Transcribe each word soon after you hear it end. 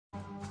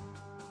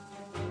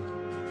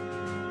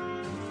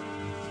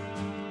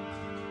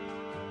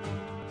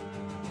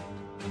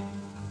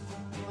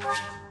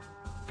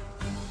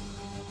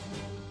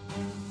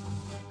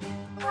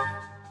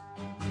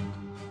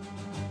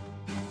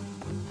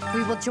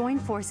will join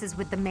forces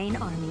with the main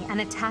army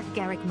and attack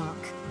Garrick Mach.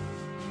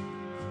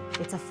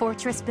 It's a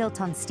fortress built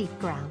on steep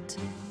ground,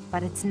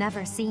 but it's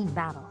never seen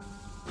battle.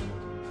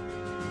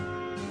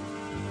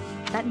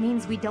 That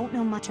means we don't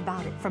know much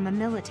about it from a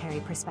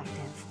military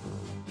perspective.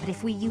 But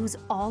if we use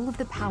all of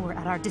the power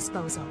at our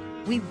disposal,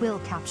 we will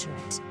capture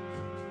it.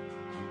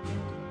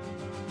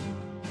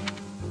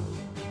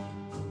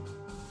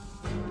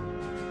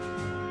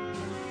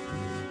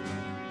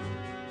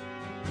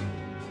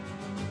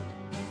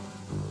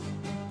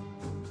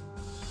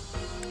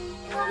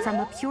 From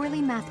a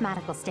purely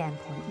mathematical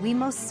standpoint, we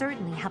most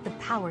certainly have the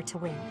power to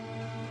win.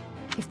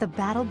 If the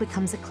battle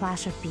becomes a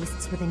clash of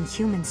beasts within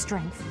human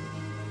strength,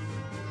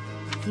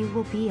 you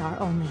will be our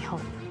only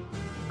hope.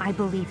 I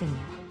believe in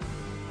you.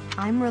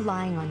 I'm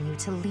relying on you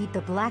to lead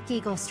the Black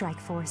Eagle Strike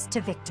Force to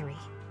victory.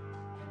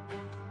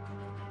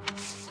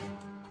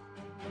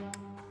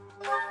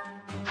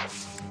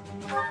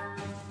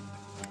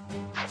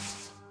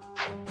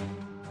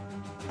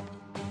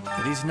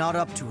 It is not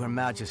up to Her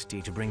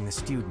Majesty to bring the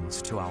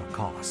students to our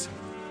cause.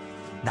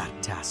 That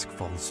task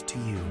falls to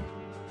you.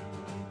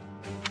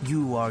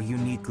 You are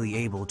uniquely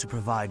able to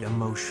provide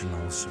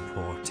emotional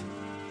support.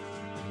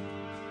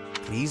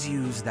 Please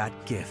use that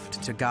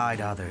gift to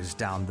guide others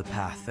down the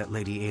path that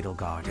Lady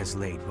Edelgard has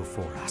laid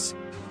before us.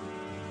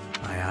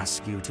 I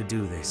ask you to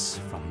do this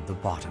from the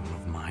bottom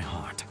of my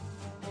heart.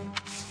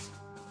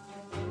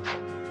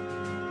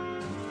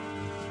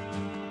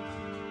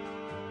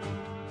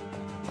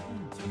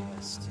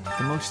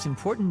 The most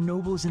important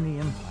nobles in the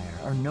Empire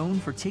are known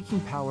for taking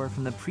power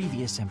from the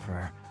previous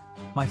Emperor,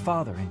 my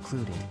father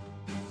included.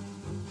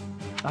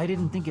 I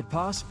didn't think it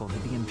possible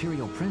that the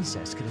Imperial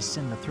Princess could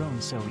ascend the throne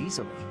so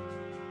easily.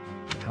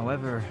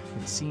 However,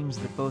 it seems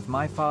that both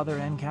my father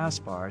and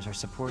Caspar's are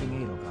supporting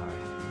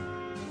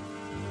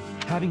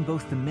Edelgard. Having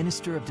both the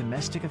Minister of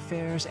Domestic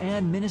Affairs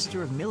and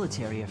Minister of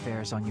Military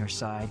Affairs on your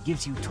side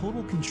gives you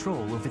total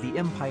control over the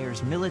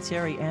Empire's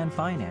military and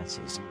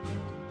finances.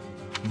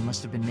 You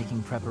must have been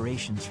making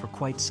preparations for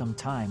quite some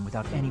time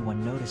without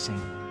anyone noticing.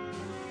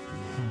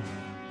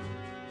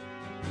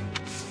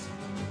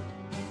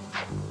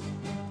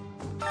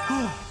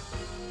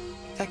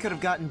 That could have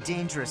gotten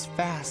dangerous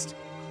fast.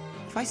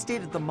 If I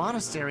stayed at the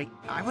monastery,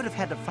 I would have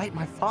had to fight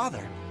my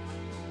father.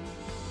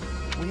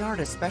 We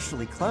aren't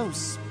especially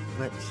close,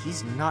 but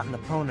he's not an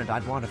opponent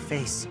I'd want to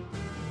face.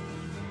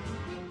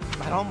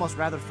 I'd almost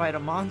rather fight a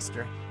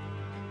monster.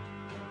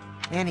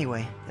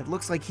 Anyway, it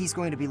looks like he's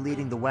going to be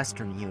leading the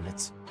Western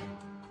units.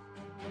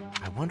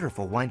 I wonder if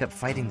we'll wind up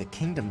fighting the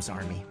Kingdom's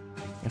army,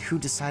 and who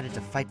decided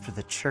to fight for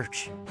the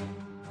Church.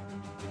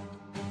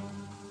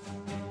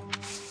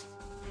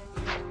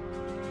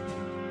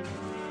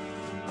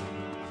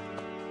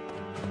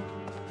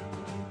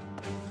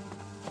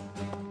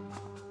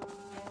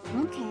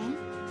 Okay.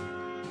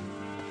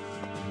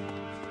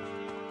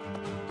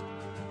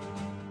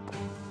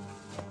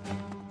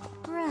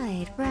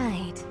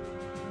 Right.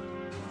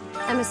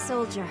 I'm a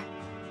soldier,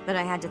 but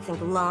I had to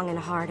think long and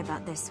hard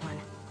about this one.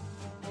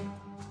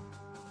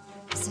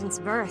 Since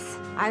birth,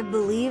 I've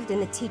believed in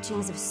the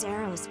teachings of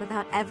Saros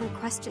without ever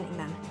questioning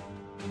them.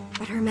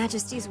 But Her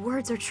Majesty's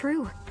words are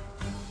true.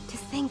 To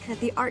think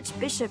that the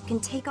Archbishop can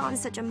take on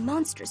such a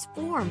monstrous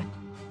form.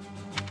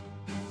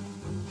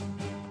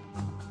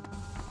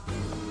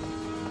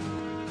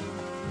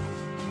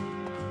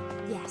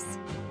 Yes.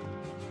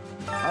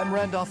 I'm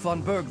Randolph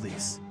von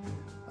Berglies.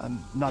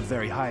 I'm not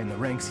very high in the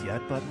ranks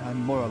yet, but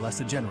I'm more or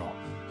less a general.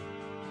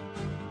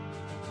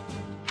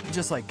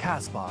 Just like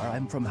Caspar,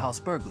 I'm from House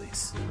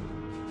Berglies.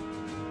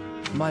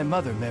 My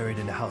mother married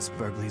into House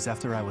Berglies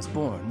after I was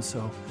born,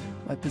 so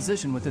my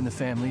position within the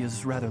family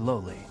is rather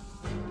lowly.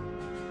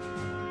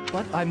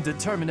 But I'm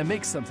determined to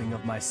make something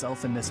of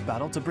myself in this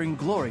battle to bring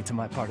glory to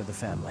my part of the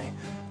family,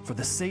 for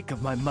the sake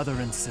of my mother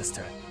and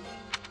sister.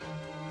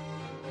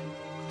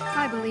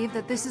 I believe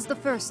that this is the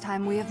first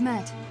time we have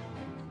met.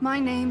 My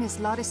name is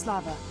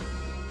Ladislava.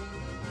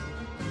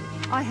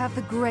 I have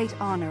the great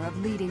honor of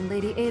leading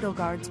Lady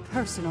Edelgard's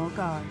personal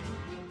guard.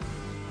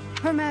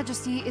 Her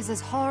Majesty is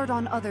as hard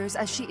on others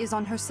as she is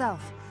on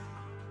herself.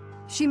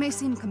 She may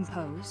seem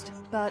composed,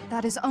 but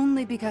that is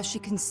only because she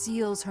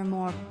conceals her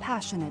more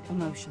passionate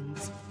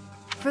emotions.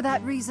 For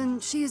that reason,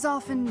 she is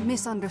often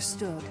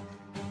misunderstood.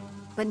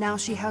 But now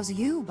she has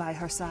you by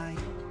her side.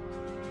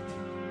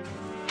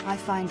 I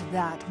find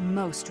that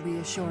most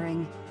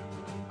reassuring.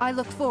 I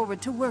look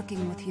forward to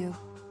working with you.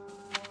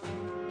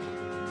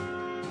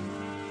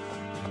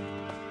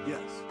 Yes.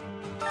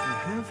 I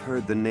have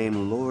heard the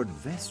name Lord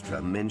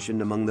Vestra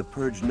mentioned among the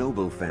purged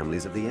noble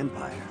families of the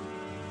Empire.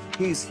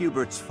 He's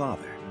Hubert's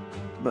father,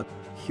 but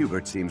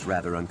Hubert seems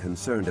rather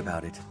unconcerned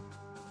about it.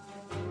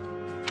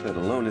 That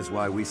alone is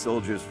why we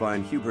soldiers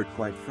find Hubert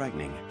quite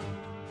frightening.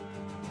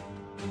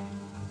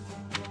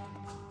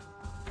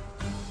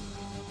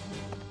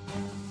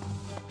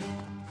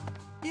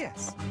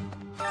 Yes.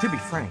 To be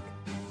frank,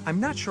 I'm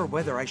not sure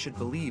whether I should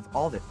believe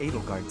all that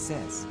Edelgard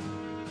says.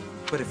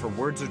 But if her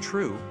words are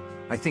true,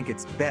 I think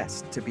it's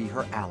best to be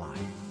her ally.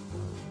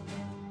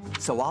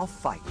 So I'll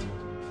fight.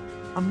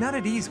 I'm not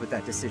at ease with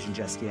that decision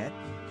just yet,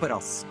 but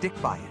I'll stick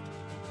by it.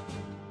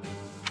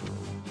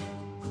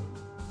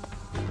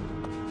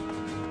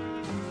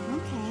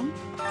 Okay.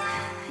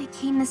 I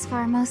came this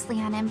far mostly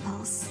on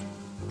impulse,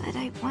 but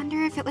I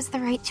wonder if it was the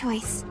right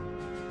choice.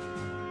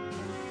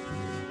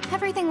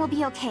 Everything will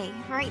be okay,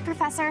 right,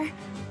 Professor?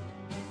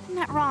 I'm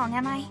not wrong,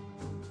 am I?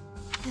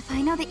 If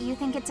I know that you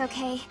think it's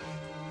okay,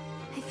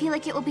 I feel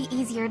like it will be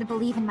easier to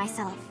believe in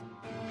myself.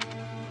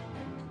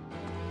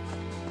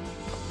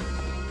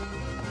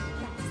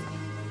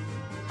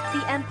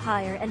 The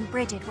Empire and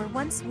Bridget were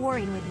once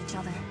warring with each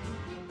other.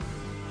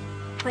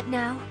 But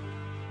now,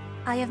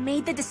 I have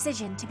made the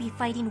decision to be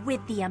fighting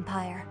with the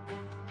Empire.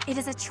 It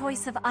is a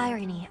choice of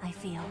irony, I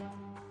feel.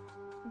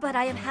 But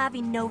I am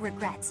having no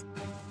regrets.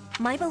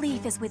 My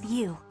belief is with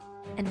you,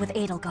 and with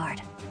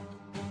Edelgard.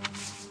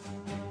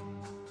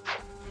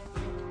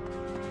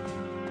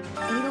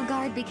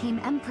 Edelgard became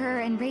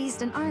Emperor and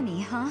raised an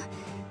army, huh?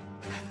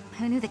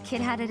 Who knew the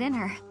kid had it in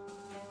her?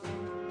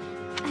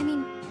 I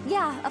mean,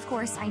 yeah, of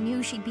course, I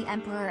knew she'd be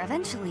Emperor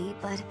eventually,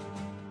 but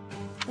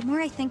the more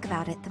I think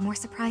about it, the more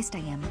surprised I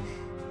am.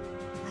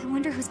 I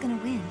wonder who's gonna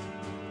win.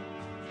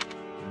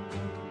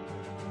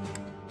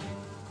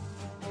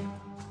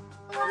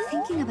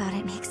 Thinking about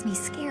it makes me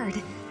scared.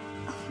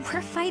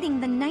 We're fighting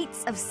the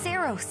Knights of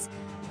Seiros.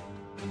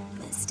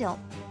 Still,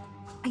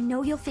 I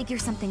know you'll figure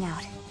something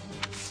out.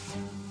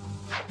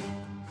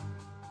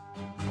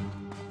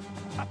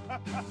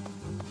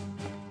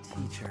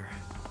 Teacher,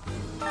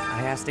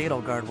 I asked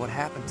Edelgard what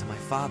happened to my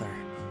father.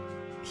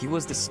 He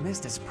was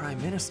dismissed as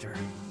Prime Minister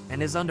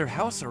and is under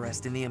house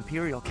arrest in the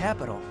Imperial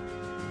capital.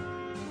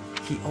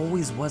 He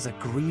always was a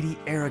greedy,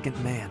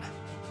 arrogant man.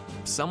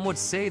 Some would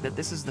say that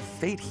this is the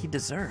fate he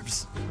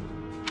deserves.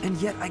 And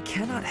yet I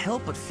cannot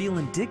help but feel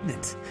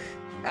indignant.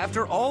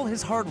 After all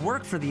his hard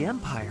work for the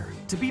Empire,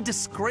 to be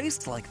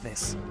disgraced like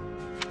this.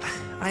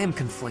 I am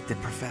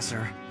conflicted,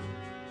 Professor.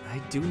 I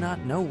do not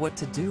know what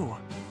to do.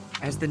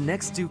 As the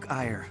next Duke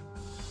Aegir,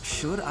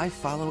 should I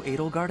follow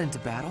Edelgard into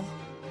battle?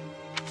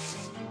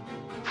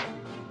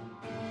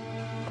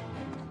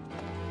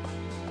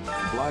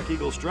 Black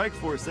Eagle Strike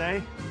Force,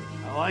 eh?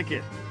 I like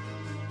it.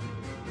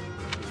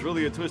 It's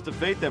really a twist of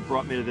fate that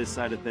brought me to this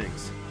side of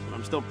things, but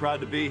I'm still proud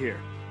to be here.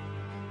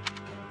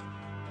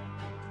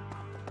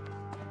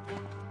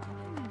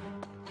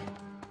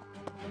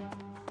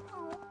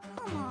 Oh,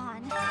 come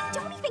on.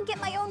 Don't even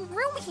get my own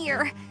room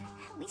here.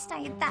 At least I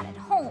had that at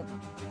home.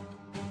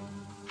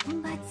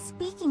 But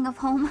speaking of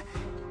home,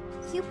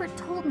 Hubert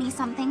told me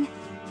something.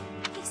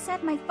 He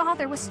said my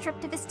father was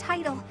stripped of his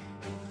title.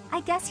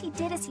 I guess he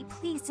did as he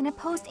pleased and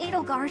opposed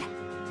Edelgard.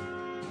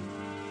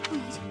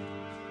 Wait.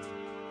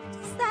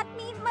 Does that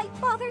mean my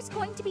father's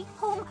going to be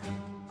home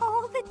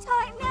all the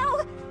time now?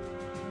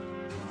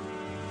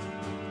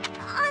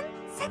 On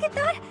second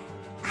thought,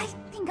 I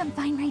think I'm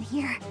fine right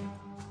here.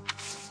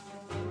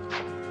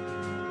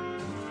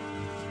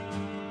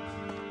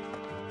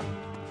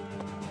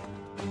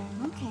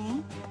 Okay.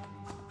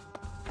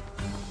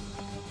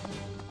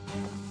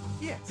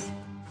 Yes.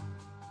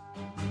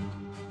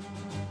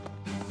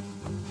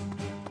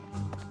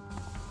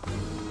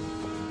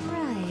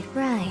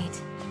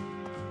 Right.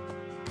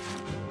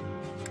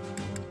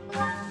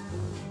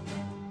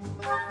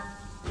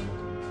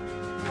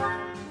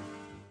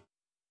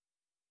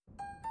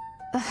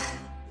 Ugh,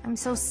 I'm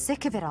so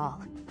sick of it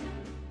all.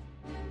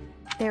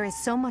 There is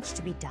so much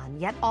to be done,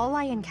 yet all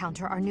I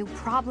encounter are new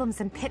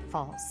problems and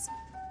pitfalls.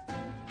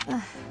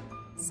 Ugh,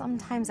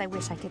 sometimes I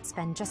wish I could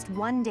spend just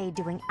one day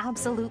doing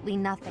absolutely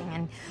nothing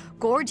and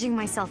gorging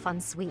myself on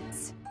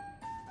sweets.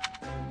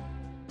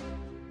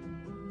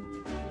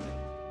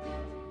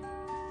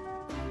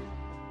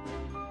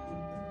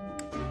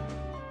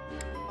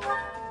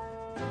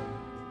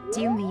 Do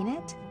you mean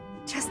it?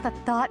 Just the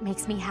thought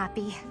makes me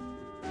happy.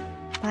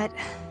 But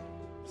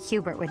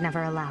Hubert would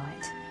never allow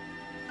it.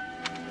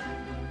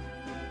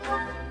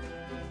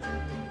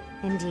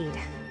 Indeed.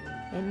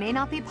 It may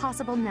not be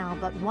possible now,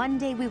 but one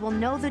day we will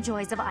know the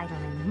joys of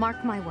idling.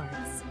 Mark my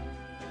words.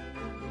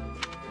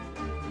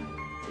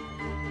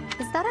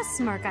 Is that a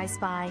smirk I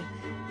spy?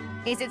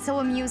 Is it so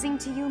amusing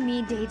to you,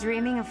 me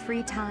daydreaming of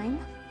free time?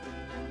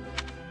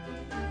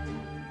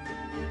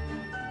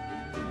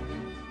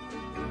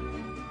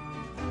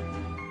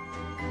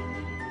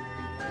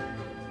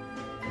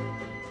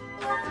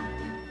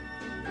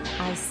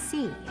 I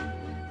see.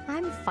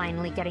 I'm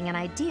finally getting an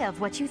idea of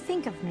what you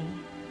think of me.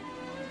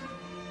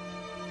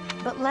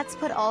 But let's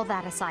put all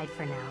that aside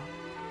for now.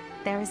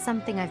 There is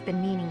something I've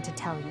been meaning to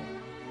tell you.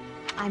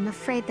 I'm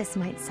afraid this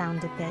might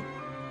sound a bit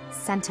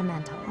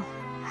sentimental.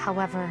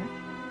 However,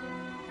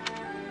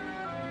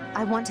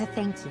 I want to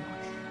thank you.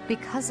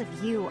 Because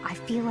of you, I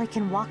feel I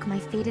can walk my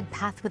fated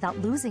path without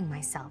losing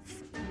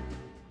myself.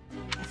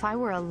 If I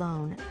were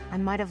alone, I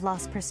might have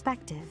lost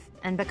perspective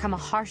and become a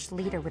harsh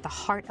leader with a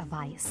heart of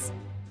ice.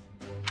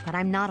 But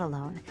I'm not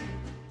alone.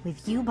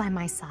 With you by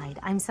my side,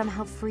 I'm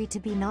somehow free to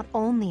be not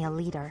only a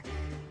leader,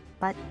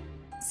 but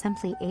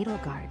simply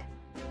Edelgard.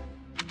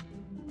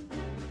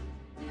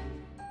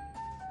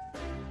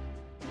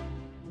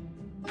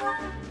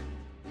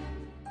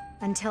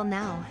 Until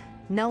now,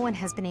 no one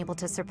has been able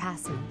to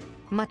surpass me,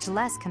 much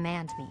less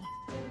command me.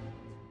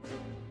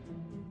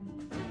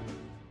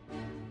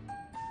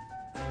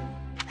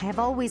 I have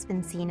always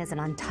been seen as an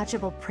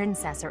untouchable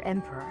princess or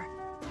emperor.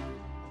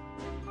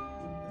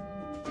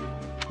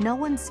 No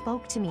one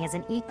spoke to me as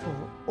an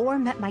equal, or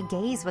met my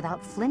gaze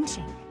without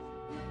flinching.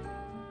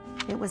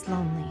 It was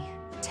lonely,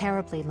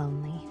 terribly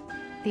lonely.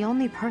 The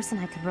only person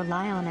I could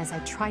rely on as I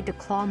tried to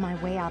claw my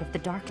way out of the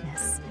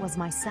darkness was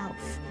myself.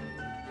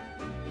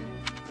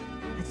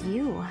 But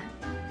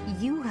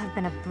you have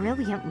been a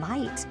brilliant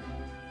light.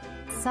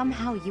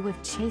 Somehow you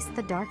have chased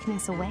the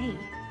darkness away.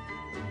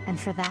 And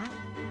for that,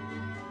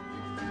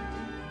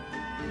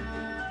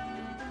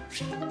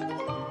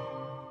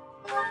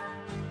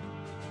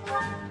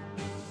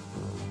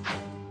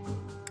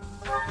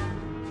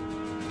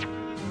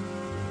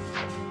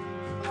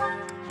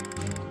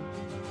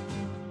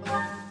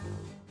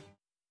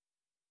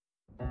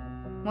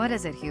 what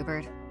is it,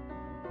 Hubert?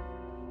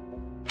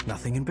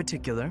 Nothing in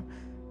particular.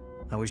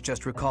 I was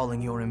just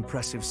recalling your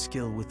impressive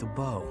skill with the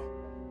bow.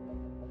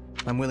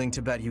 I'm willing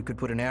to bet you could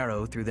put an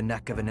arrow through the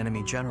neck of an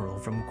enemy general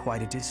from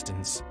quite a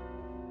distance.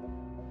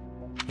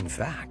 In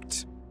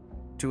fact,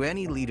 to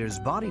any leader's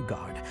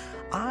bodyguard,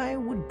 I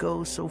would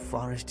go so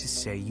far as to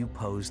say you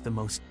pose the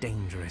most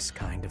dangerous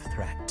kind of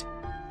threat.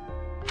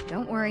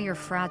 Don't worry your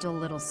fragile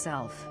little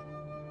self.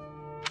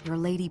 Your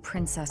lady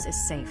princess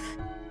is safe.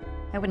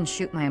 I wouldn't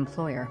shoot my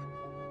employer.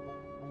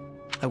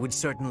 I would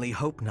certainly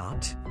hope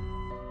not.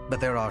 But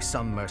there are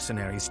some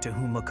mercenaries to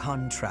whom a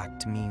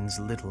contract means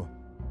little.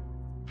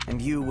 And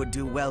you would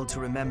do well to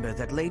remember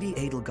that Lady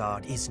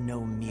Edelgard is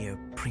no mere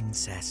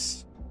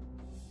princess.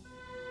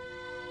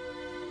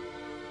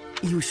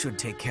 You should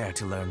take care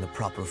to learn the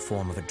proper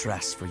form of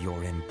address for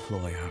your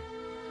employer.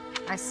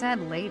 I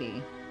said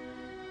lady.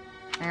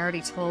 I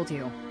already told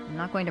you, I'm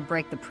not going to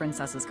break the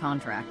princess's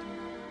contract.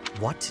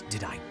 What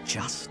did I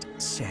just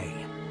say?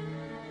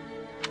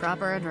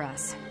 Proper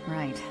address,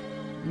 right.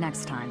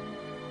 Next time.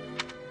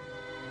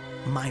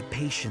 My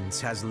patience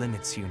has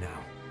limits, you know.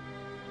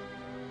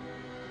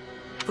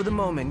 For the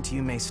moment,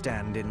 you may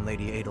stand in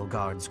Lady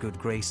Edelgard's good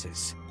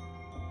graces.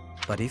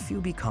 But if you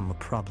become a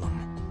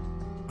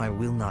problem, I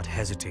will not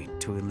hesitate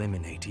to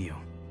eliminate you.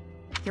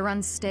 You're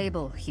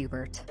unstable,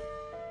 Hubert.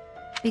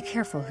 Be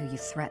careful who you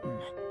threaten.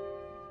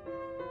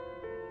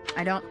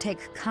 I don't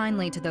take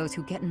kindly to those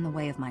who get in the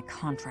way of my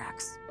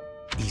contracts.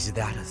 Is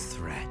that a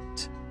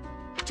threat?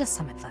 Just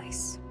some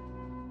advice.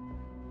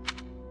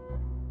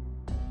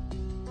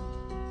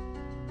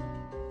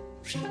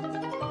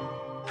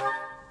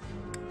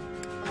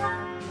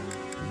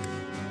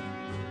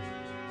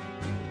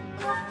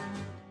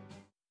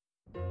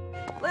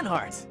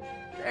 Linhardt,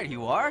 there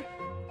you are.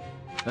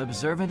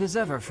 Observant as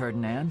ever,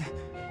 Ferdinand.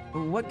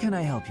 What can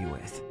I help you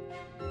with?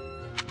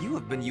 You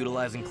have been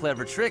utilizing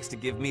clever tricks to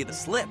give me the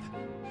slip.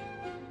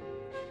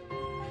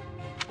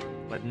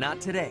 But not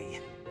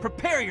today.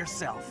 Prepare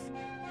yourself!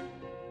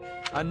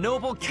 A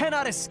noble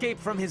cannot escape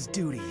from his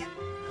duty.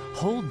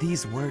 Hold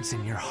these words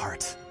in your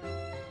heart.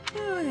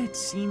 It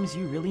seems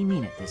you really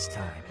mean it this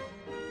time.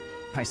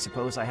 I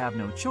suppose I have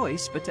no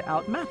choice but to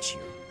outmatch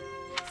you.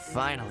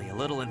 Finally, a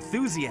little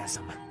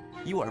enthusiasm.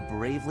 You are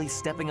bravely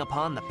stepping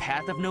upon the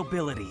path of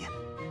nobility.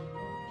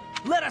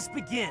 Let us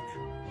begin!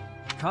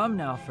 Come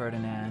now,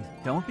 Ferdinand.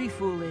 Don't be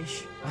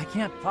foolish. I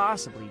can't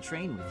possibly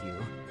train with you.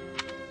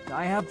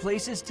 I have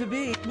places to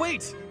be.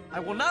 Wait! I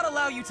will not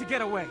allow you to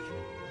get away!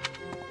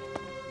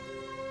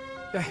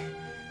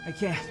 I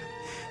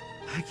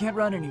can't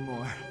run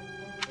anymore.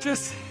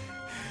 Just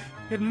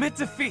admit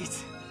defeat.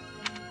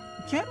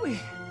 Can't we?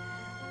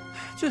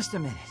 Just a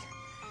minute.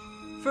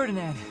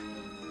 Ferdinand,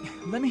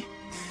 let me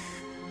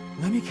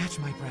catch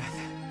my breath.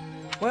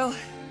 Well,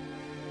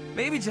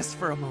 maybe just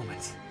for a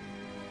moment.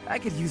 I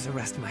could use a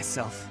rest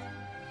myself.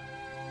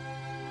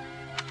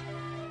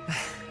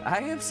 I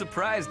am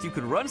surprised you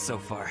could run so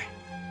far.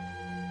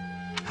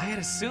 I had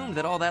assumed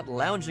that all that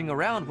lounging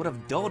around would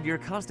have dulled your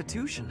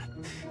constitution,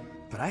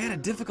 but I had a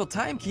difficult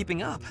time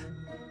keeping up.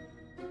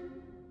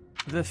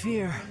 The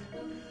fear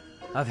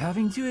of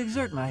having to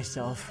exert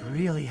myself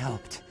really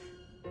helped.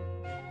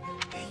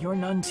 You're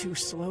none too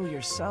slow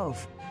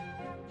yourself.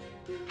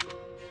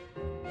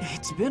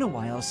 It's been a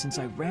while since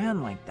I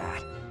ran like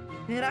that.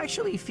 It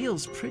actually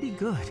feels pretty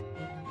good.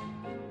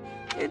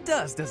 It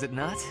does it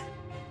not?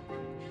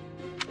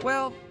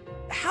 Well,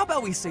 how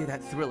about we say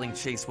that thrilling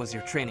chase was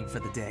your training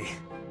for the day?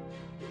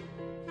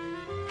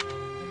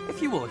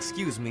 If you will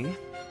excuse me,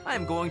 I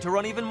am going to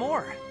run even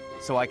more,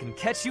 so I can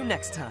catch you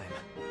next time.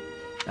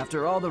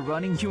 After all the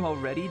running you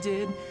already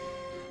did?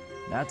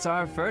 That's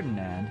our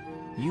Ferdinand.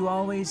 You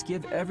always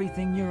give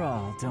everything your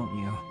all, don't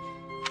you?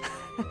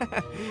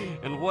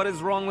 And what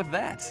is wrong with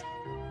that?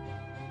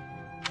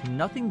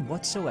 Nothing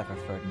whatsoever,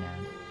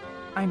 Ferdinand.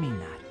 I mean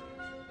that.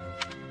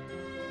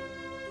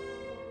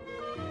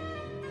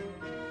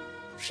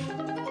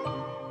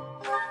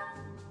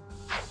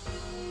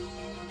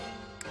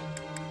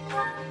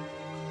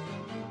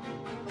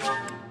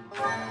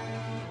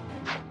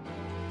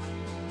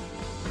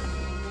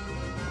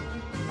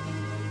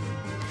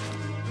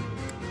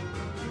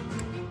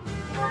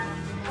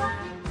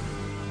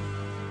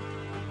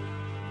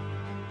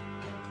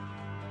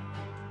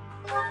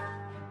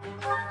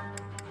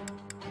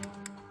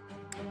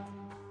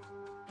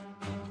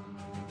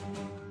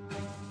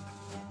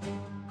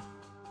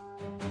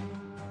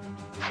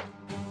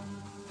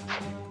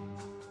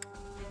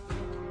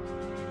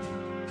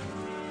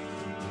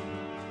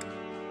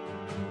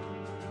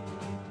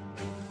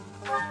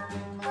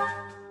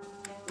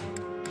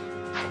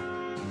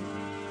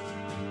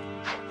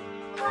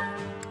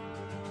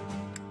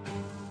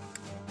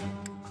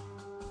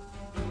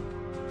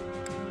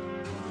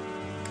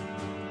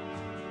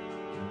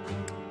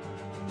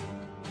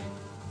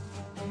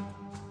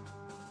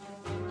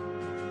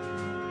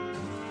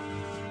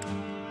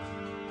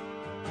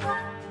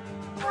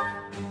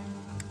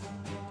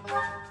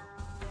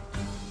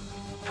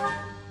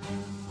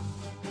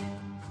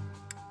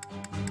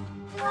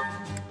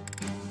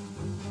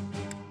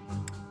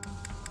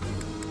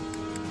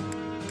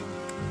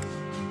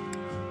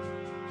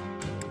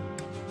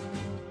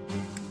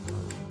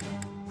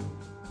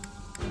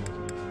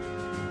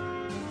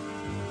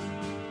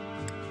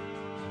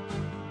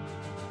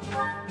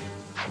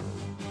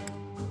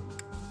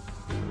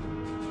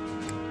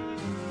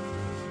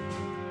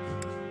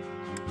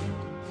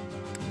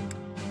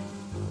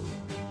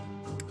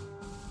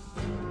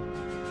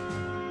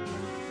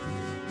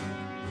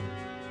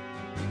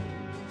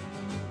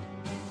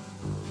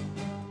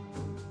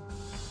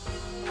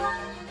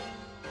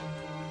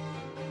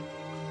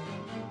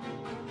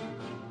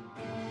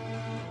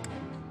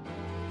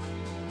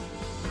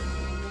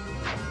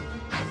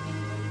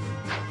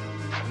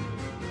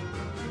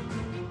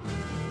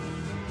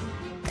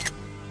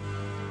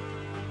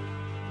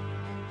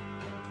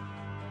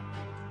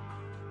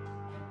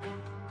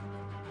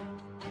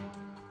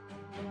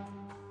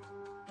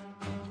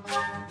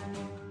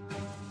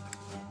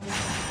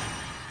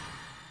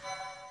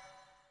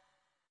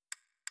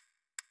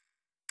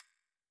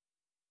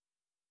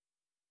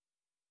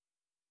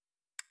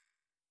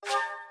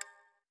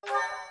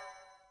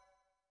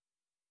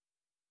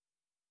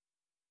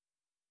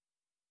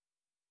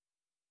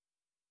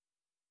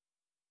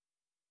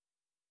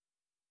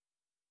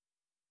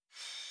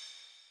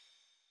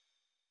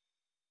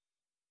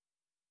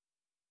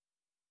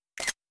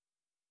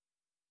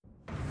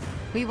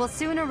 We will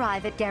soon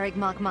arrive at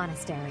Garrigmok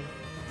Monastery.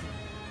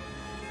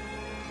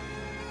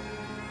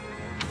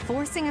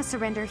 Forcing a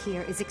surrender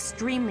here is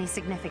extremely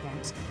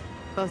significant,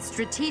 both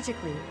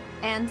strategically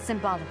and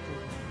symbolically.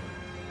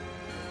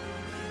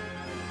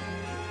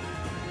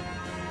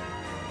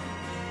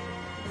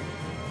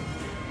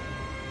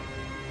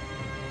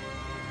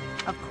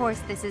 Of course,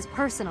 this is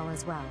personal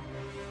as well.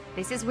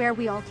 This is where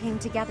we all came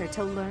together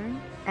to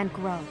learn and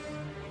grow.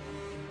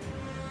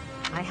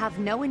 I have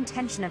no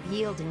intention of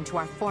yielding to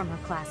our former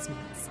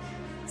classmates,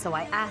 so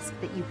I ask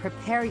that you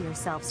prepare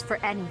yourselves for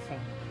anything.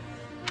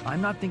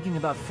 I'm not thinking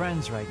about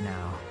friends right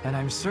now, and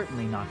I'm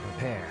certainly not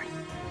prepared.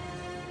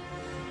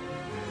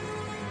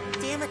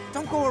 Damn it,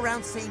 don't go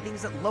around saying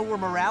things that lower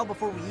morale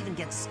before we even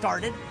get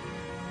started.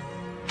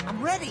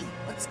 I'm ready!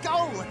 Let's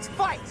go! Let's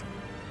fight!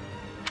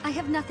 I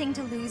have nothing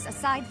to lose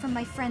aside from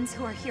my friends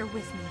who are here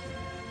with me.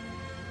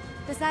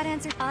 Does that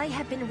answer? I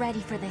have been ready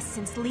for this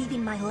since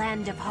leaving my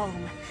land of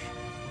home.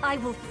 I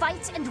will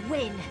fight and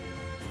win.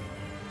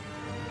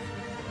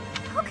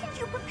 How can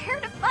you prepare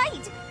to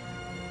fight?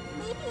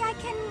 Maybe I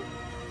can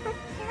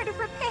prepare to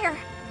prepare.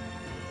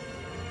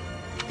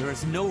 There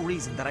is no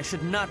reason that I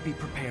should not be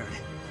prepared.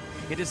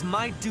 It is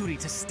my duty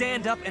to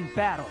stand up and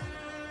battle.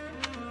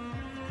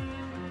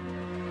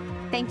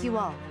 Thank you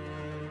all.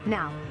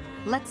 Now,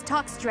 let's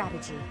talk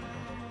strategy.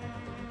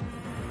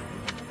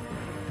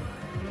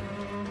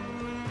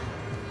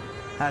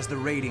 As the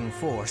raiding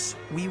force,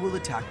 we will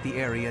attack the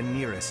area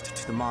nearest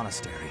to the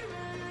monastery.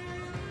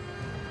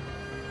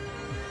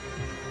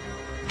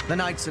 The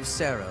Knights of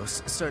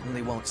Seiros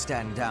certainly won't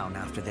stand down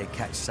after they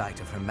catch sight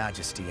of Her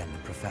Majesty and the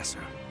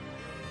Professor.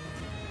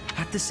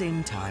 At the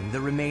same time, the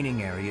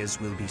remaining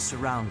areas will be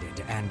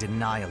surrounded and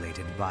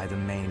annihilated by the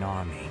main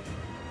army.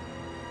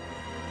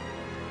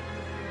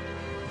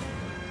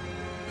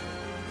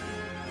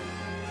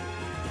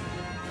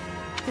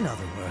 In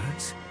other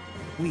words,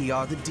 we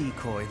are the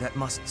decoy that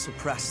must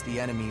suppress the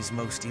enemy's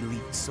most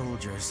elite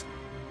soldiers.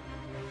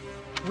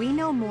 We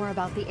know more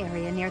about the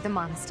area near the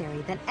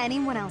monastery than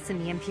anyone else in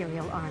the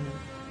Imperial Army.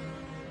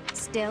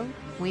 Still,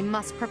 we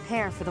must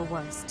prepare for the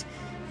worst.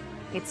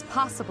 It's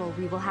possible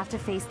we will have to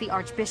face the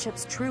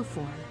Archbishop's true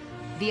form,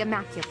 the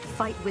Immaculate.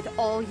 Fight with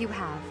all you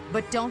have,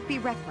 but don't be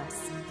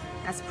reckless.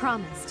 As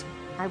promised,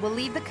 I will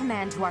leave the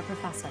command to our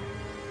Professor.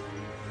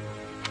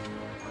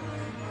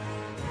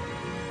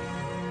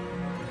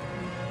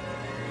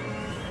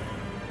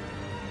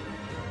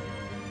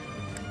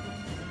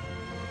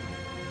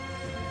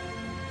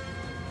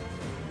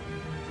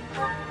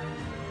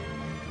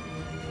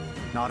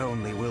 Not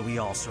only will we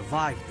all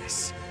survive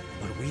this,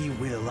 but we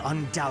will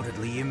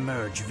undoubtedly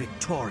emerge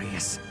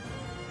victorious.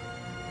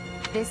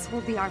 This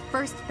will be our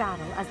first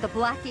battle as the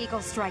Black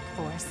Eagle Strike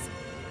Force.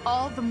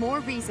 All the more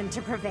reason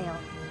to prevail.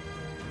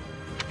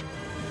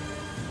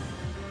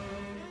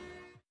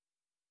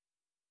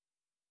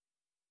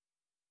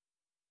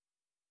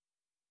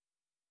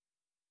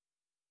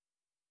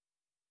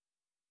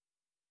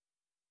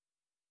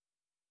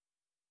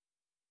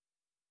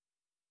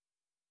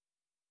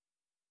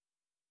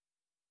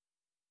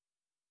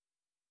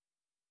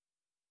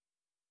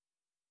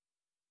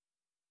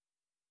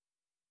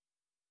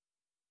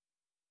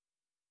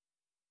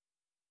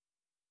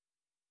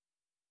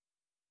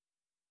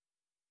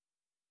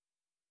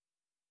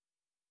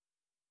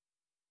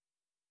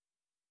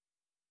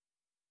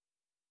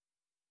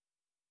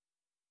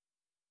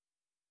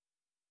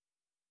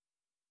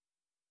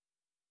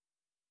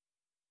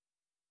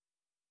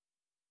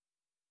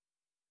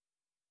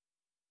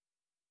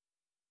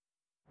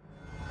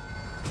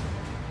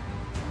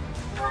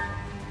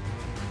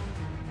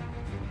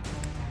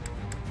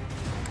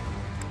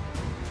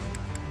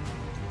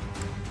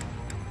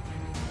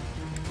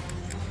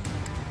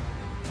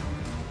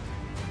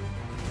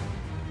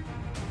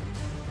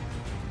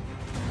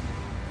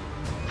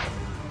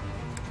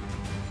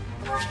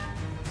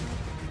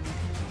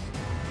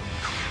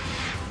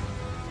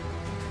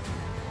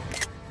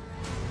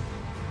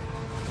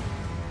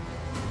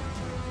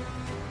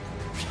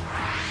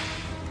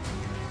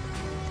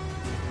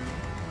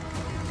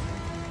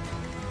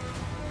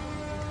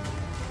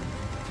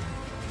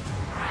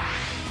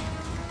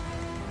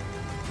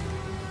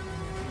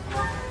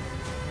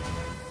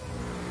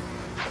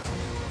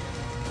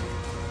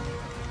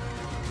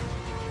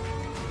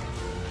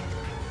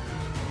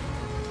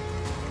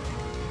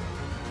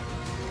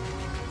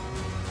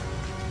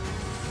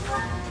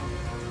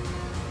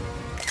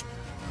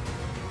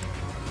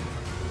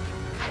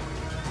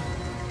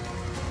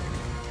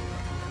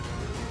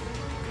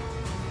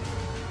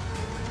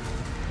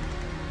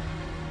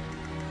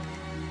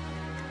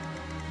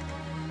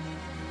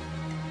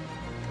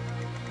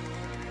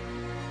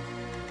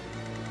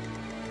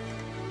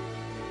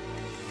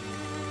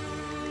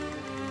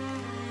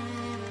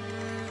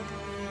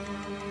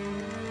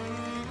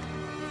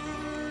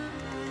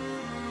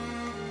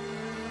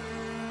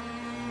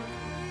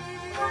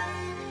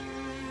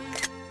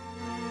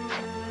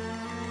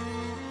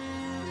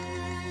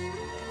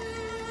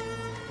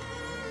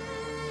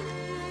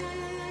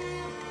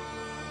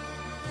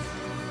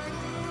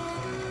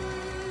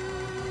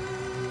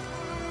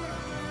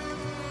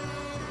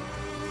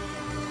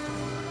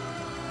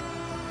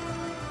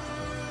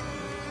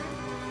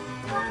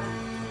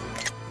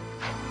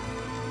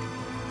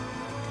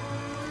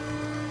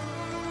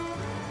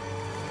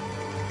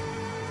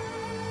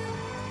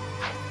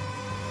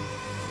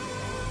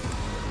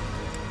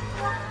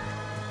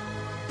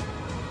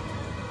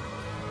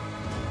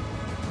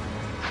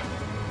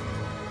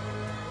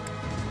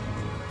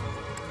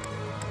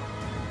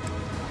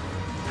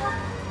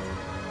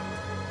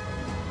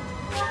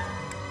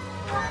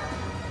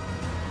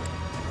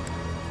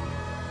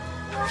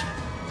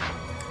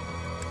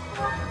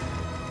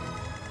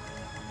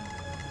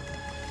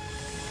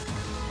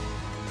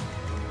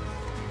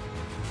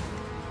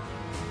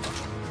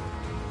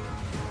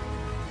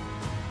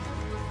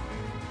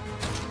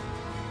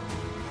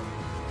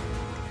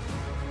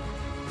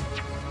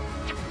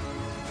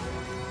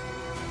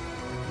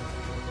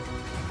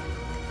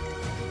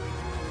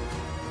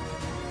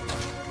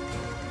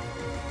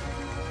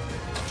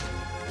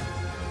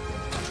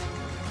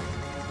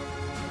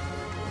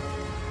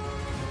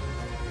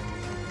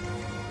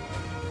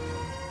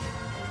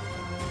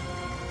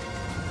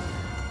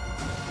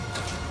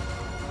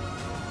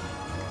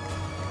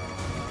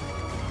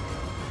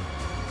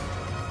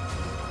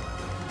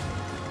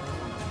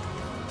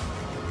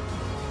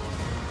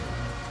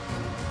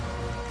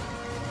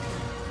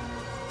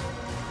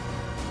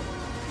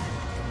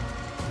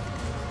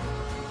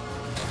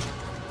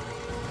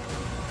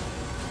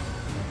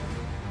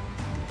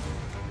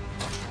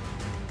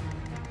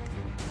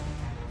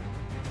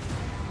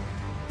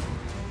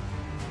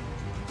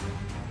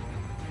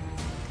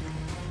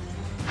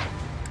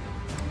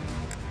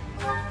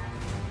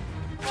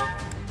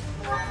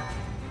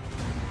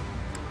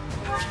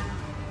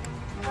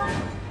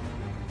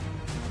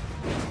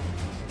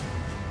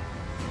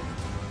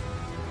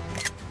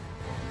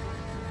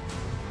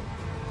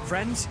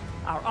 Friends,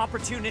 our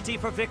opportunity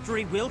for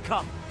victory will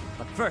come.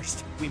 But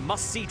first, we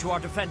must see to our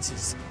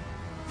defenses.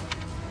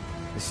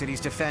 The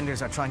city's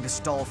defenders are trying to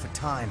stall for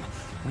time.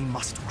 We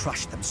must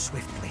crush them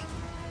swiftly.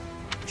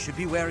 We should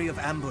be wary of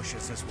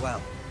ambushes as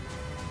well.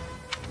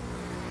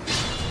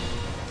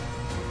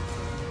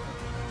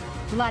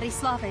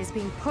 Vladislava is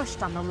being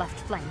pushed on the left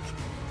flank.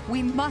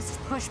 We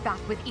must push back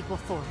with equal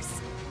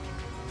force.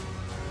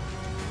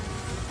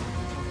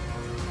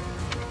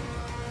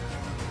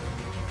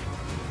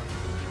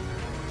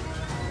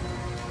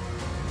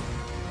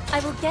 I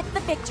will get the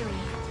victory.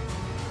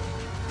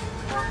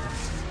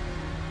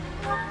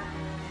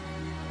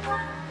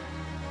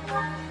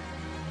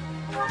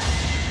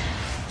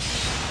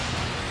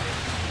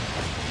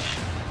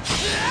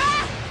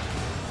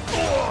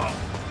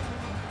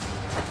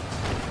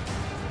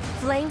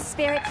 Flame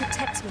Spirit,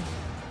 protect me.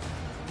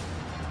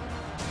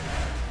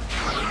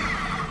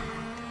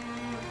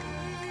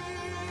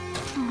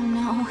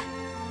 Oh no.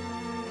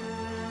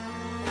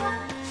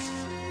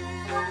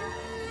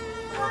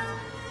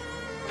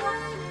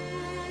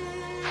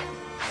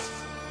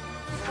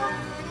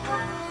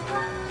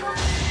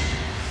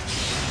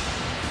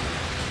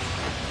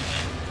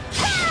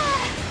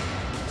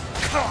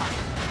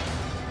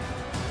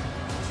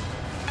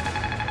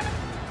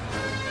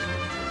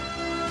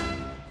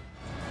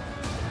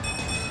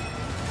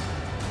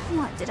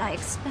 What did I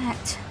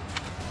expect?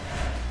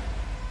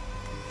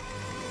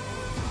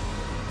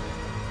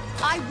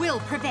 I will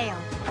prevail.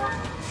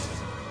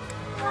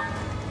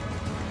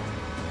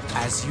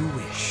 As you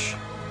wish.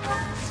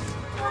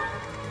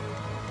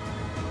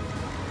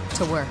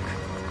 To work.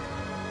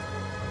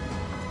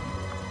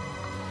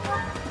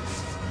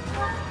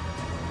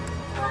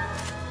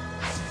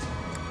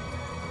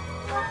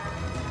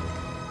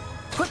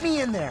 Put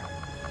me in there.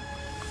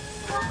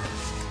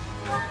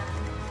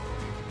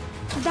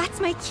 That's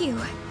my cue.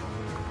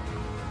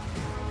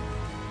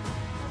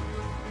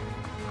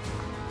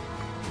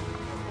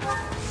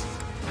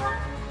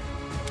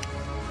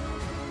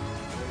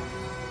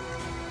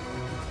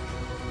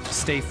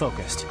 Stay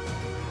focused.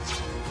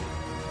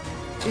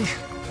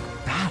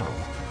 Battle.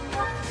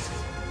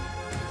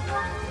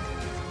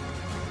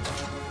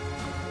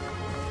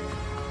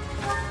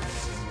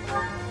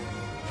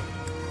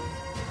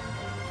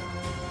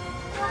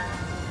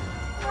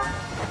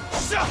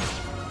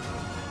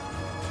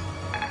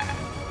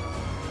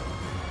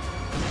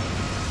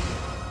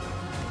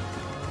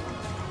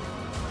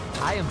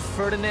 I am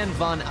Ferdinand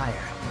von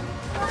Eyre.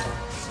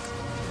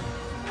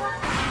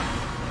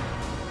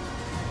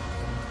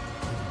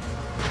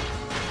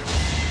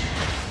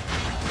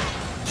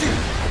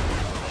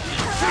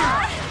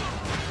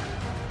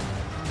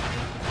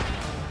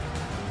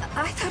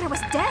 I thought I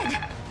was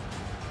dead.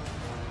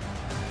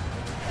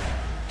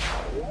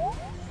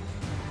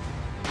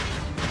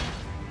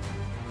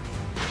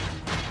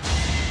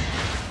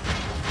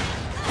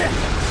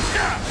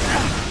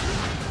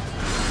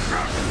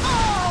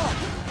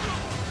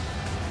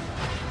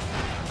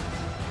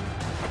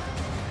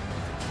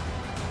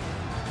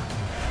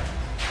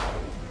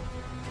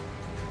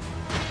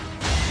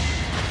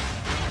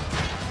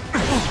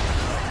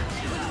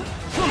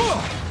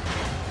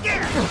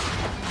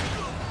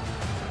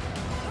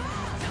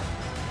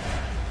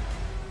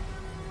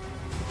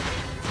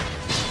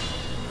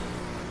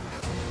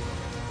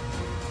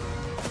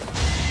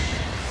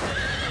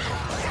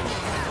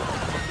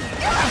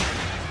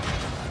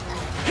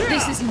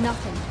 is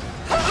nothing.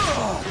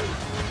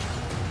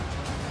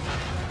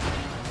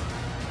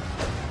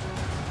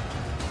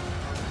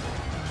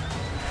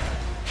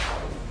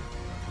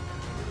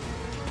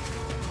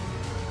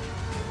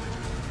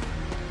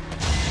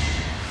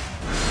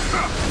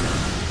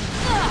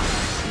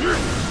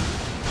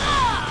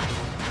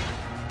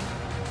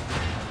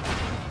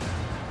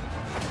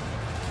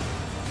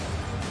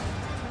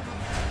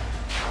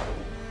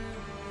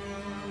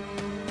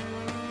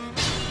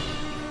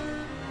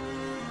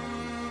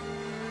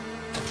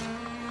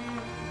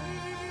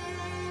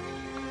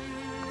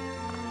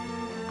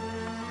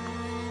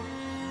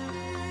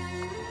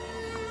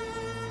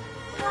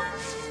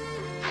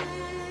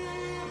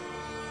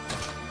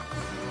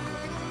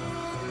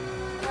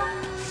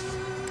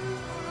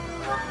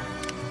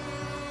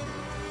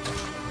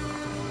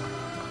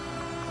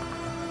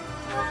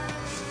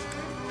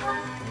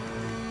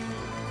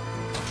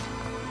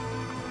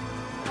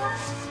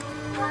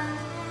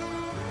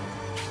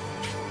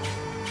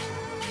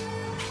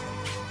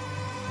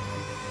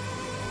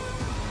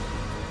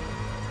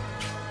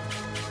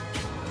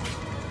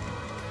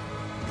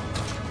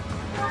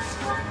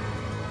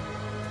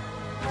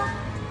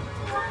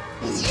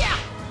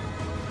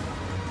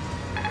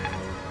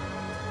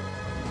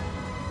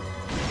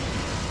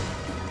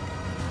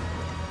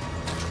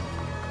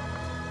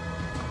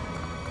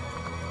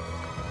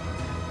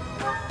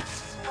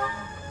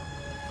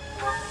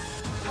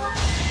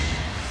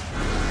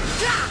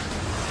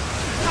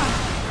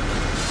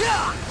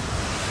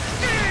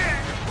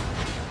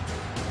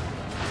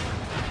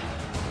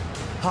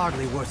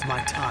 Hardly worth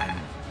my time.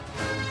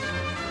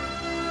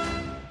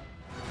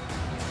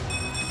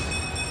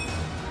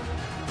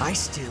 I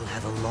still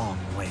have a long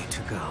way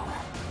to go.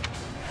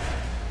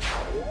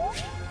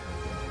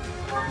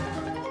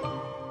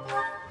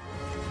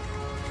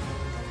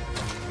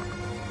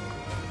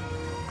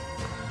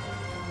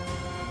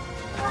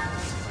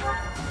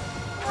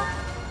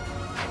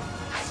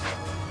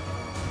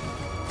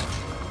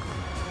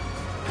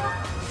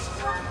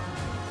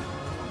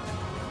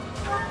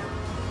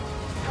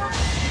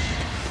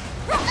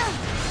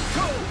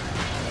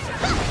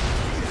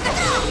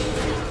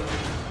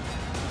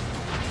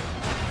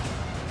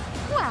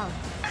 Well,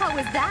 how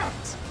was that?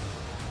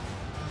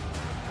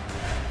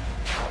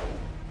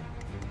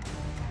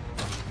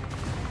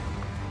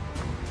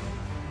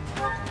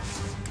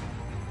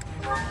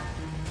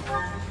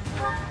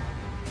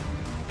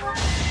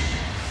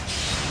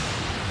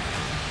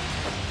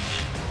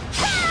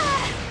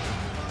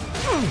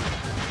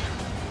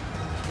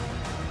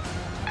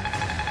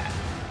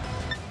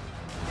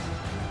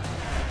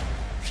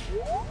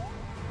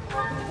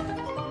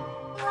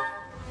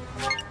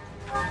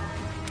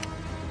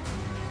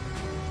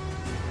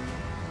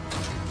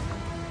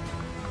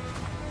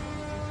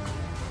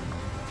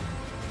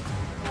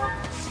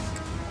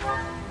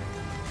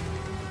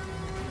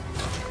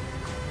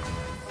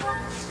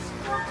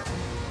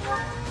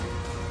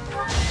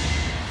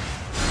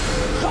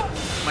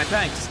 My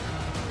thanks.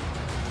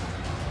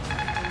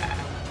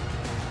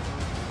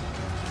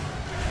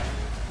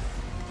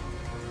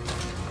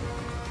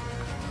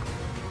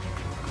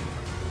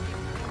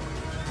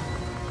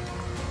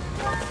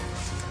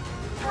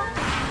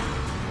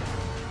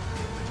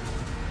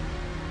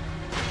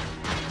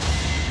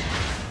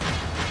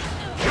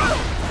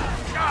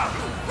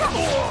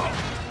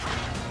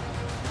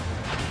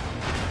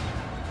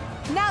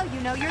 Now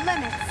you know your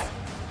limits.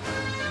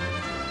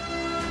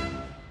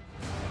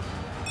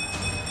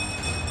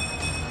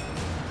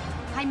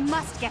 I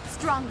must get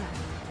stronger.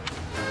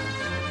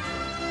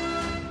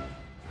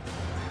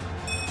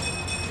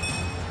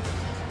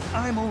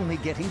 I'm only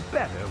getting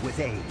better with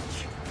age.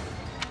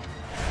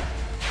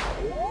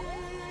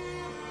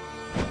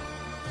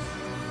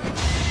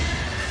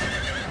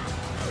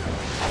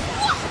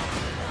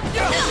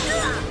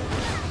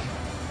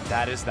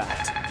 That is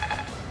that.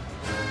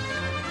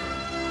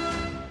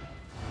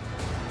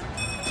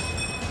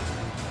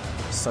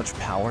 Such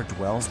power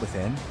dwells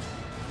within?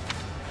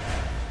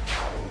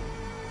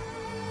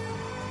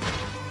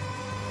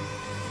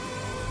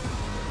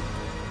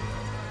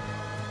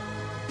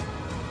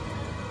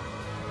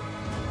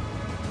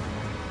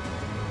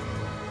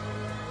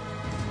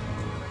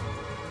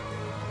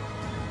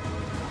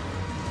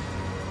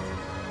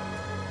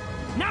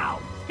 Now!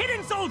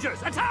 Hidden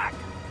soldiers, attack!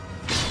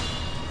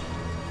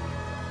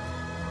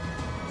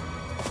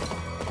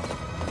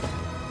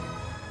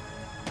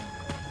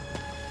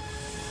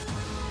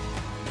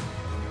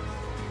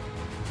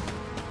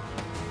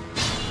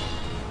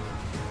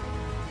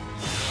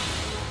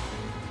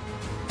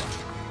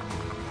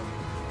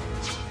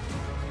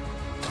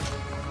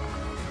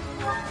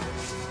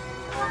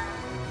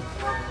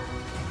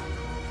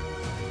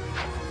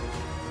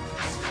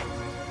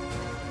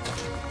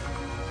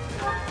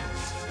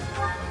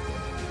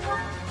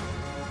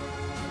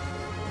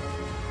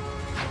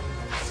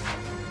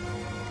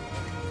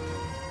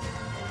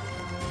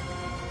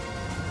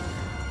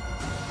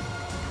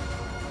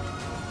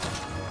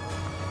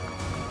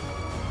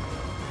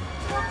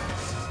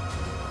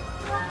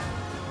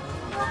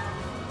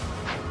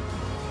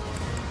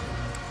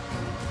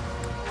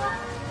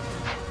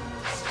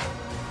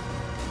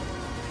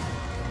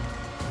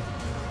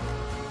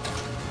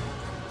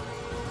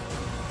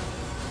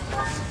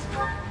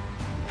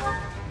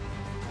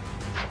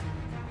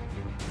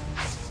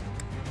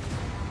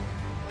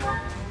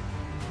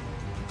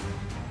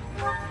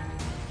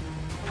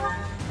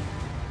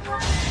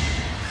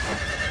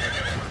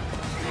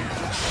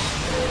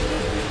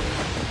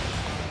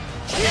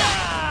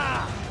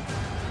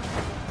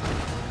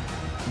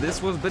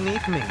 this was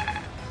beneath me.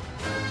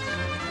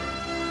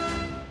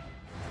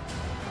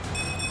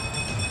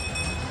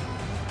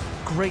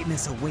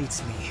 Greatness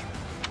awaits me.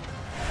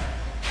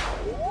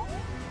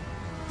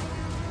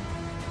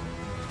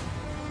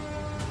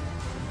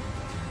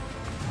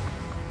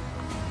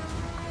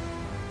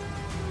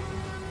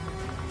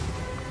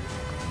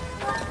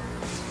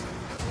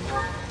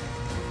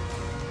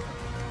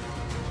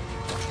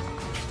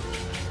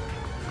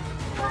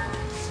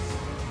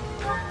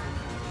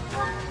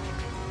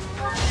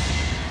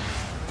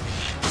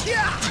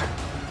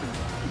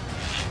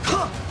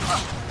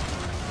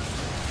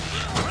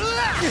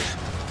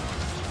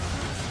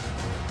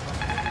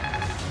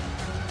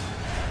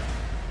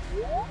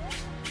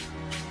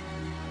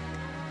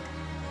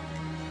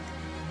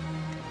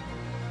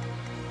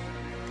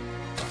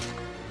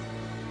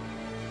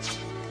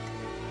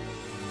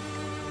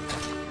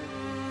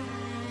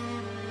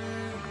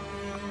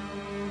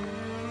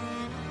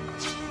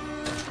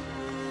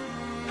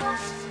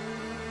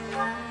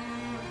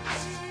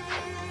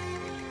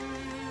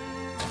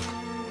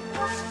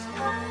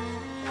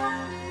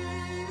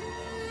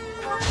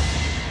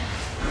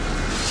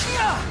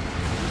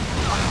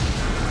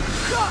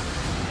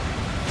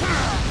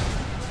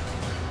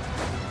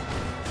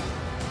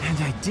 And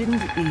I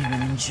didn't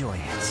even enjoy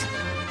it.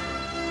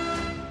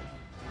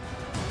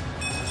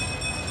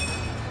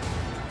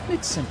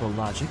 It's simple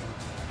logic.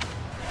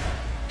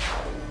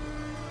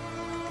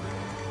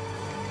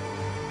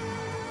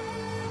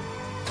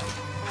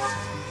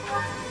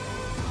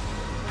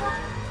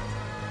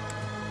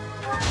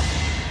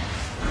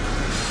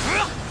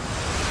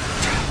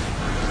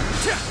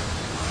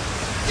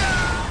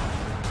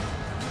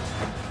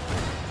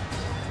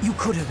 You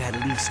could have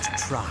at least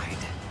tried.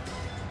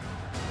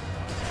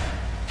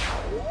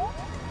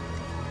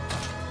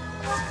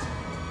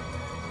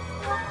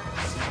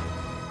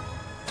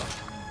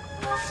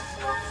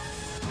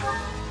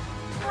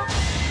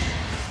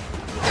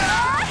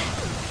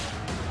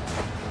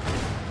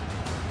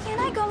 Can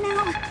I go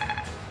now?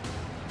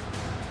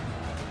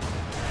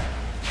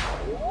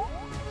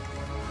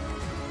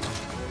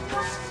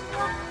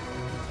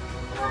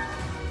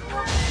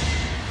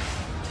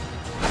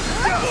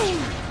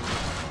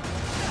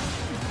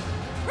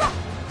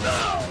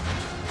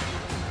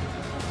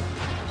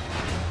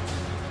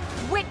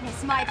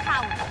 Witness my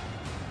power.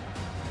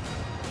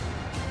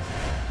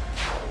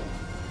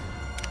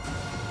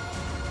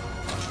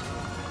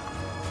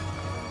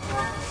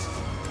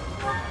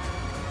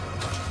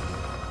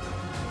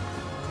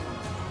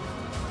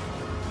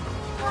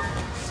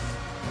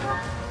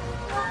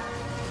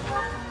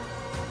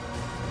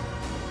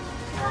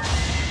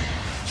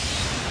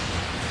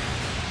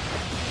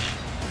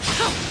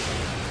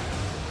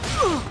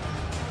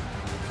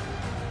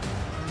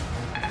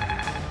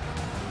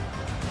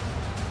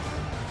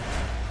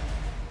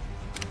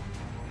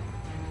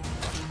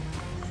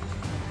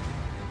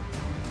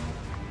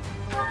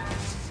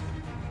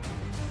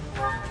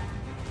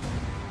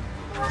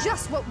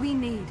 Just what we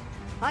need.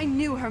 I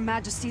knew Her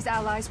Majesty's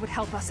allies would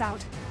help us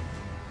out.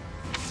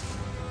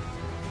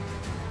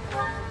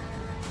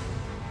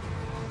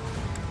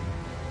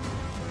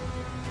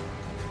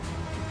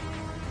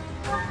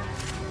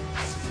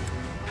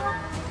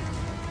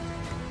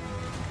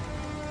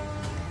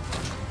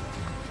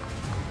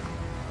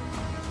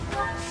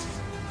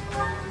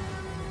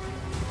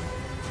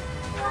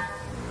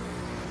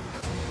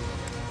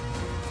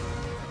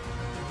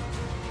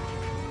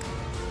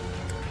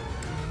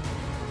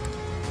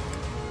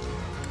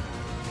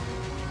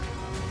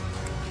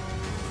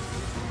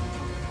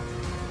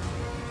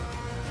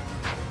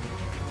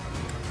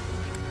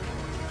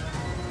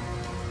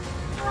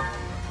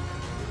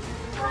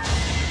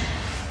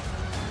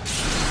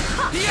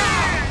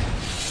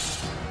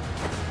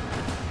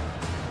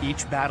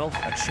 Each battle,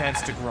 a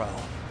chance to grow.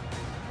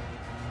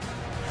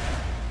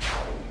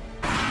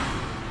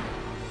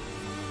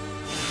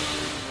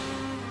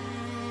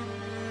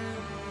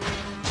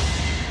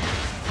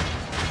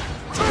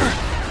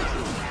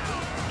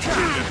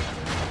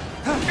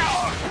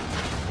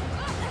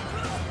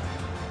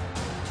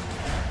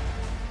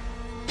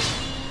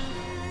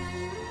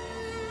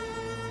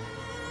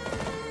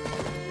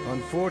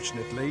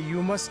 Unfortunately,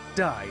 you must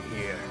die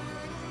here.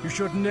 You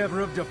should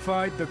never have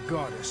defied the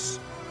goddess.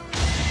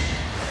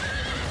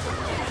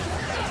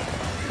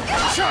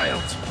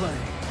 Child's play!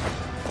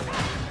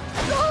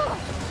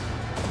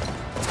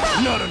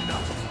 Not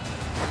enough!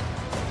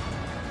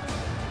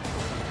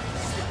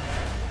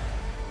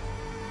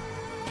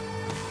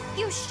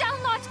 You shall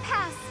not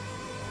pass!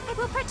 I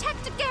will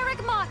protect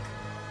Garreg Mach!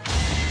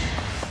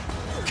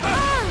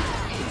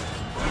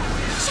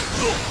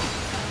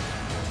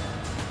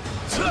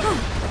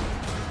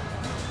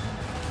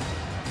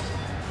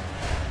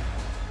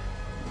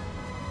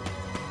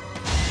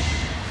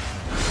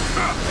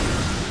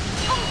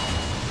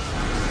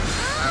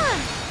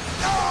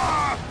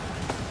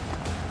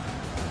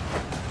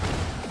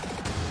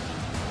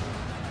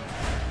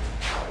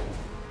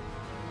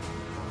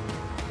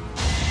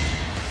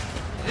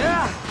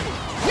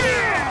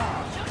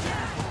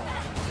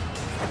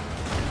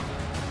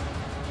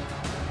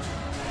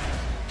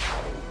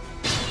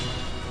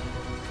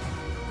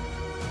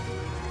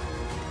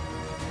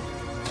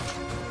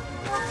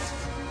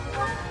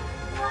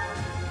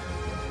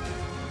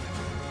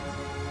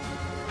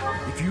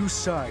 If you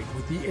side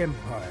with the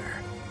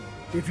Empire,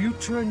 if you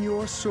turn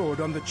your sword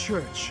on the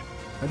Church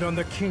and on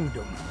the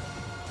Kingdom,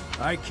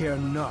 I care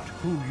not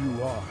who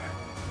you are.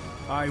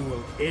 I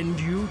will end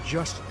you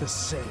just the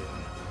same.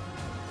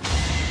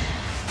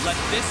 Let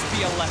this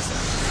be a lesson.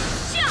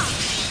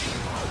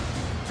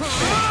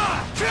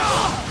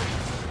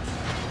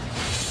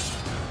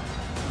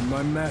 In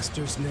my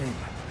master's name,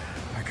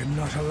 I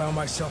cannot allow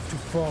myself to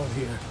fall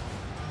here.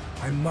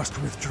 I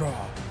must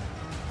withdraw.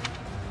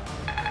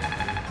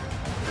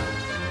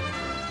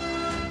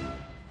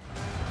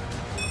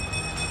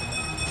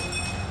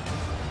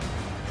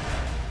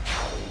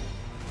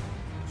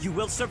 You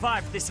will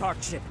survive this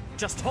hardship.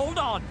 Just hold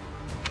on.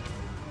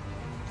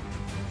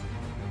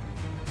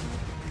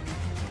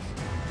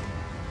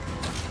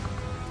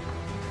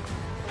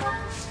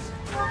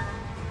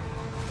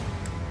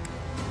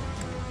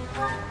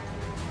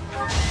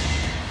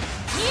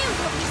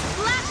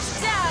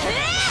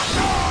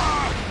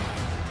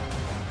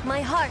 My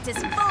heart is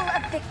full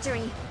of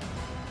victory.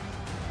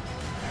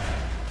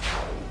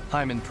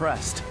 I'm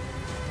impressed.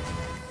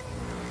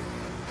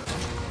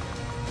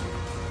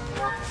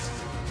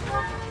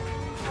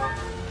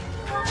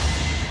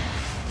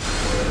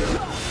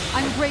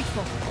 I'm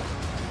grateful.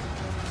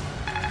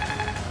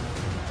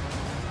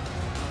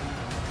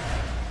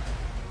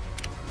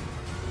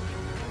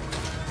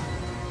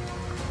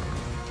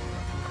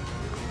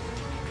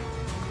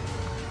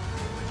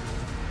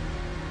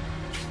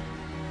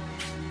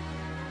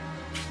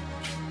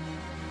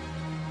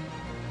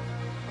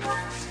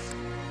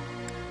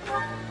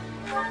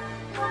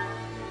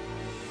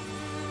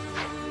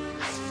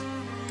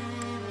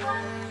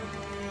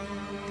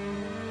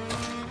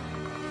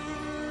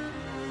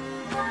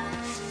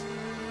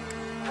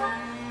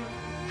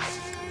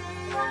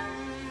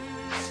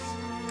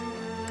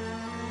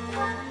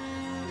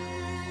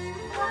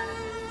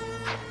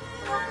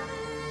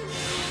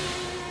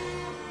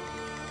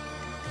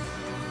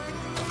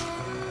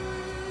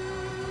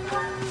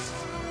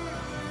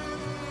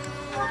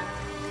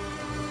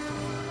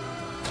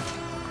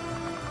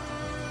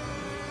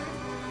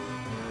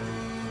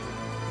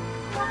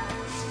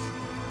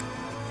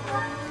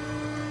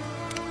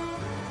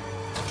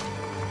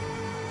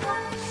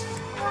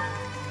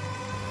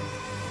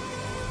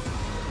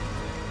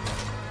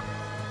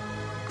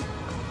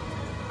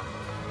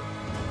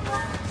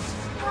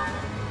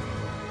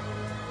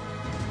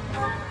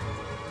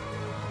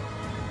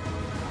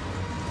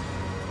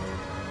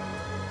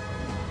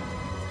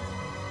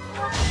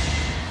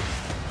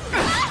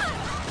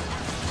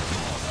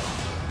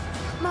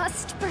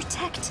 Must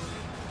protect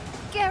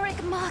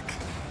Garrick Mach.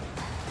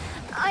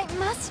 I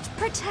must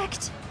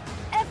protect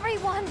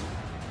everyone.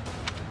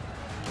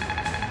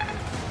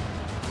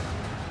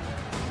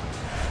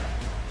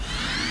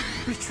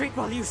 Retreat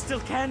while you still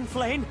can,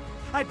 Flame.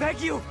 I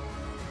beg you.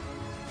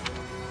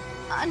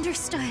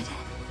 Understood.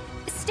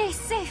 Stay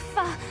safe,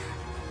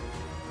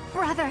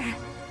 brother.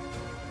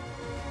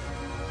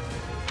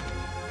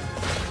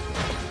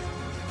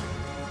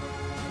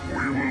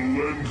 We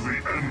will lend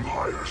the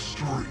Empire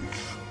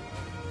strength.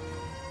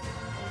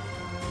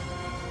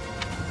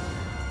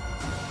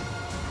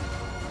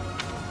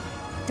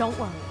 Don't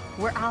worry,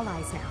 we're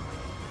allies now.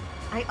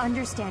 I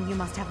understand you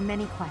must have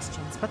many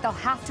questions, but they'll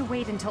have to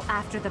wait until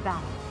after the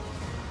battle.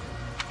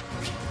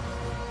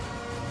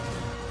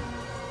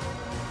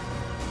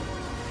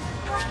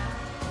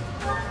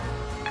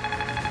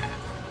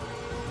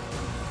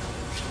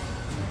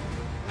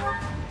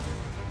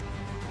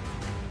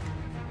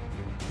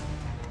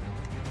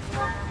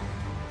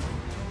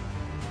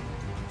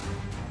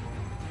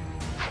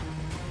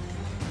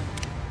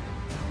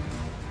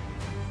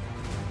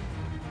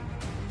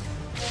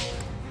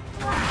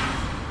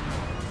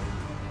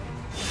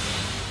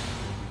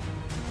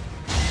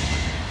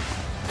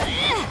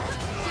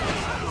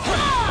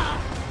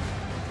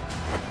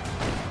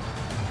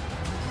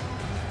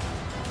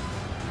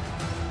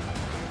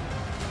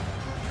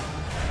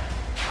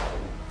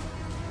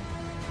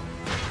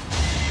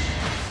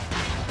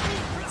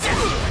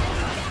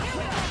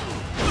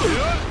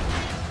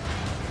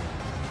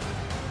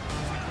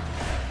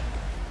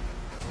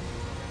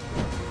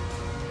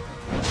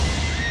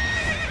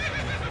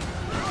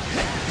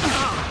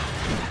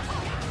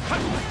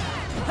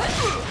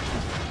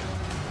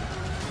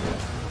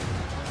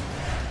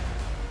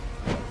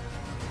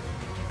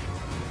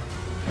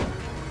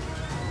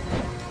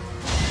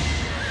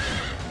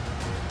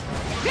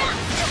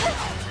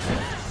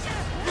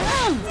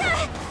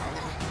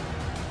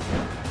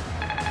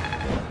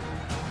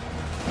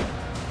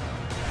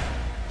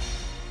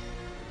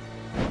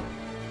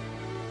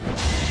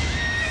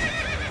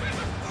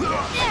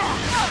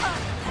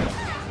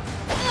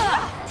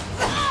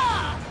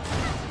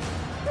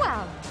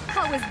 Well,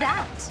 how was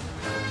that?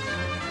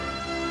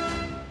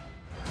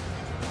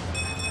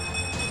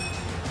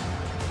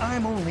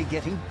 I'm only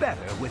getting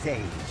better with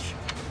age.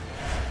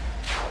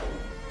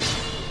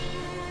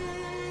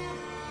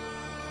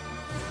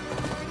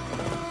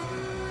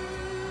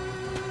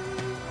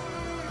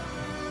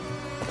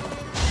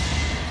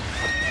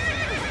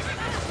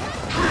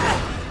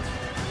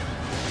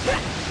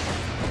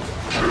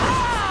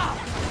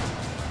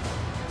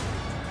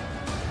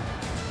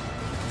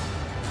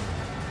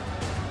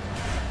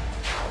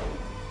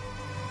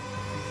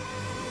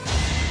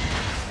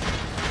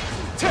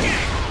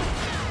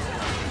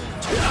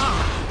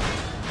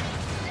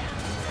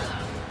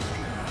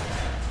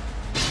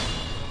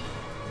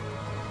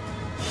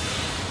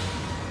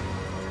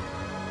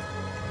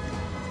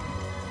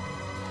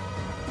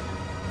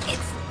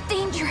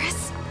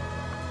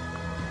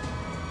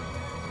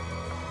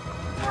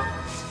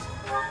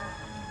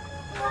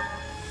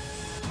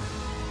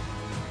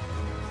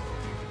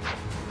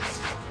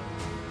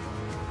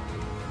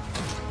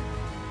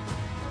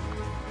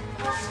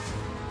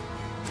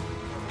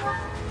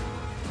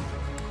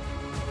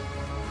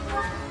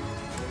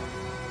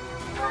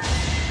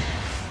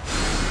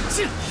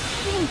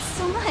 Thanks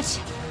so much.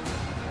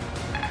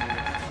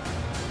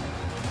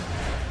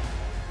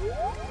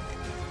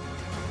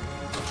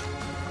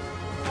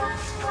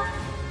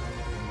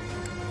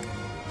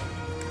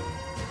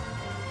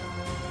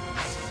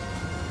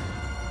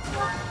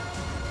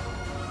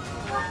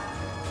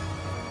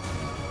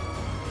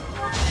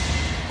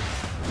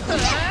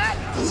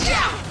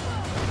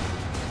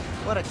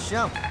 What a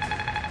jump.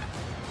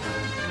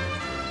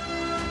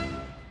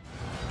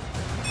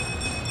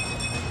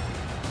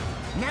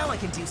 Now I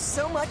can do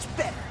so much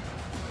better.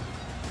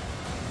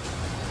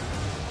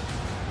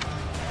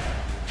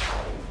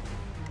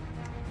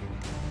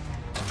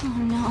 Oh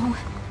no.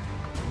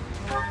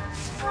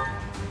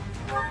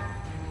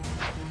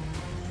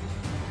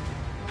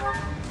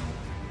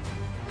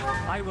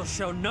 I will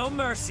show no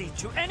mercy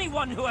to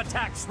anyone who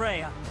attacks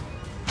Rhea.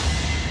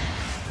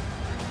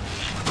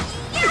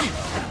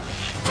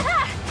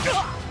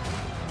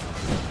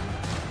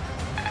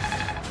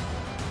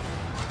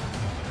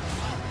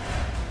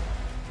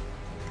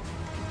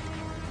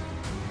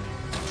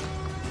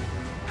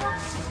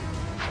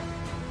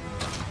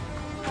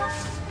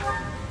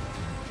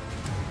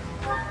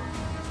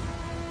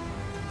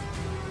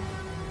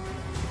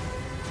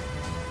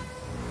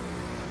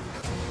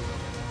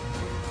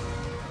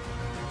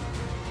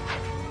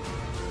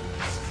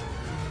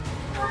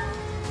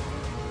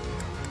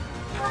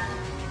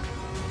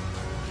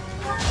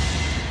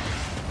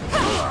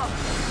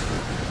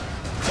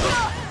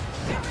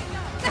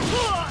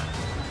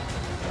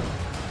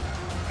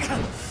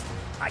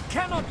 I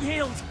cannot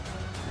yield!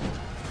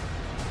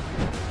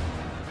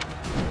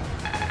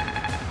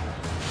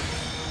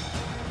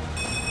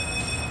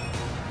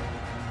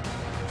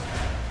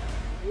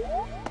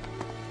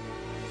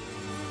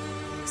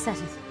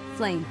 Seteth,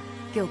 Flame,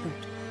 Gilbert,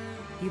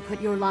 you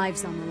put your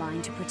lives on the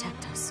line to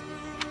protect us.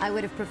 I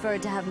would have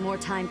preferred to have more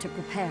time to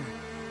prepare,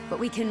 but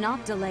we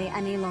cannot delay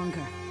any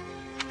longer.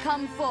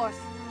 Come forth.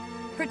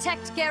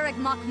 Protect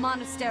Garreg-Mach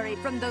Monastery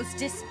from those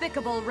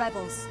despicable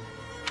rebels.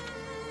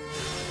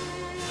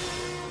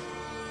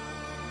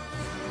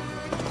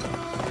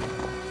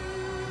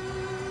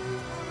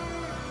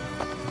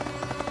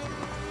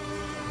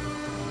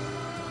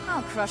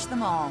 I'll crush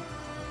them all.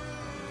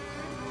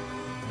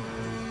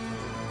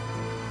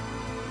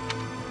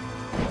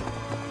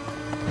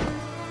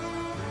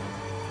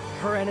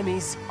 Her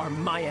enemies are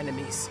my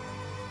enemies.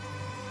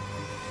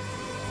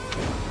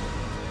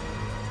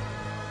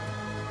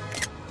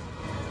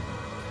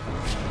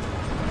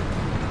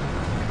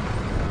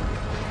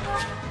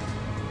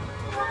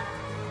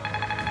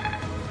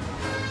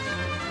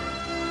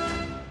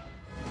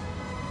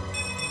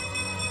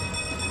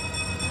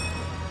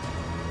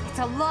 It's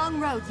a long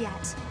road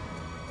yet.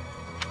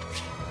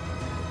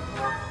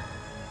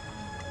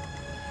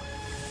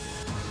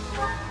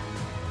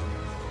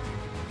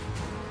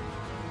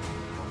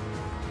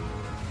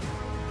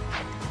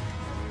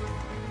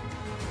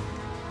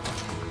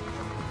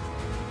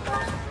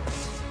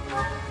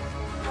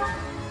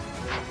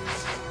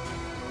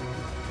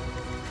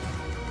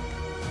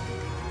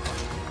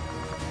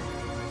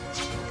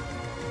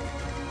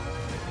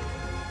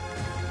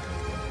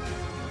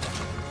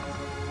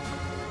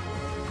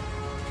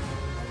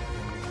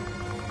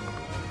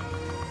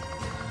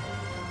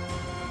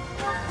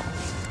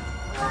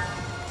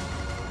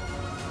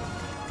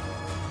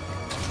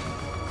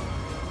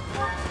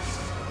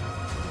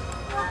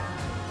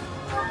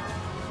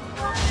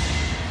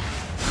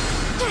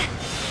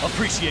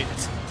 Appreciate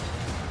it.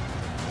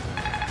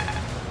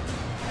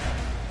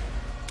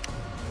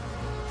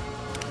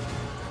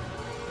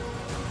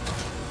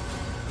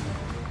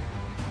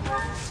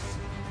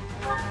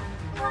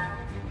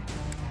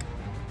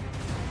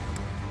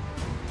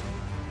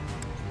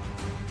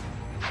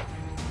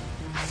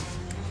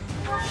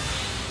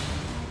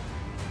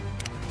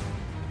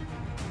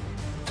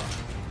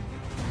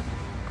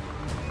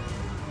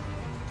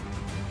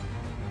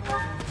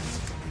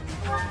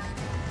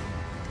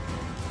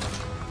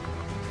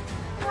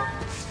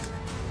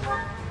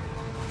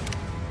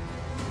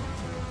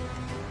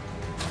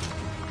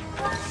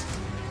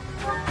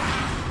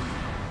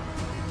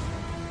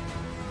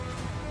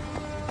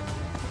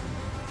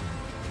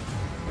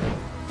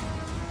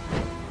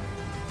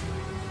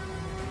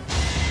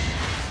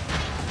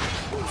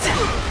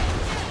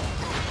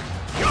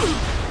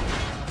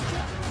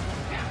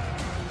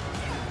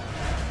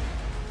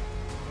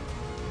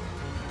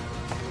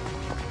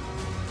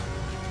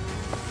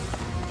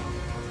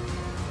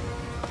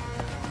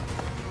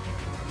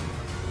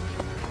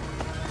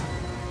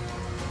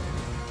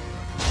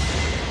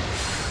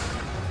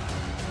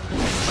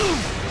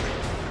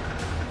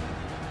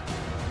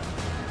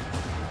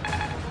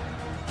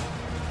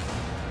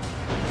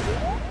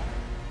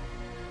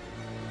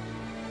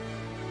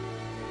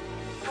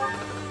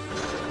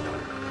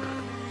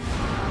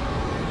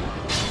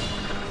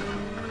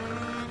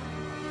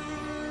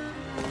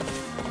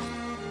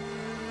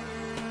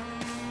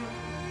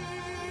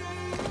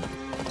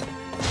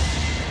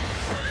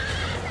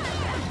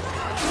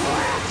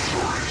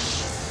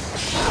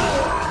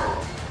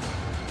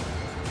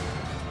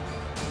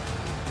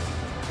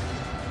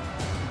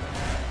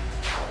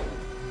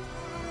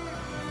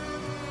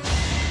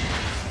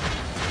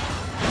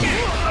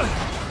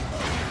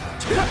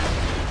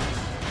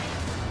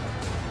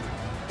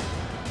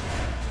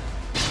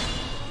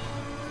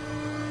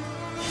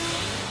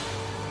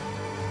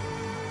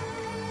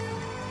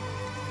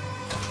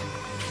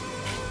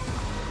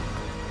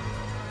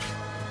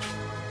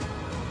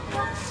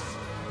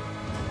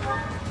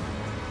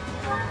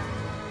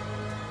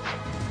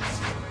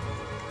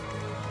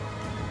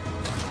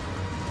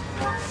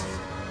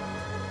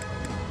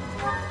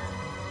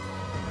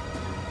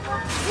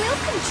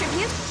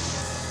 tribute?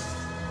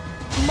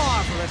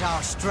 Marvel at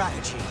our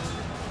strategy.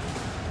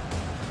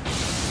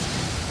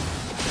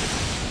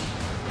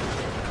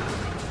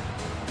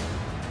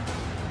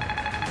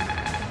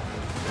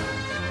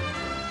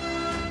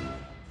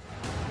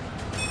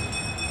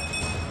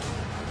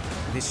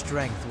 This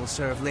strength will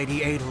serve Lady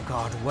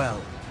Edelgard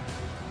well.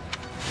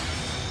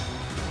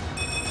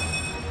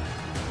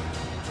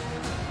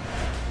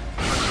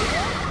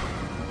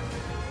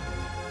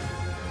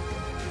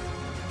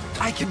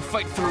 I can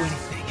fight through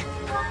anything.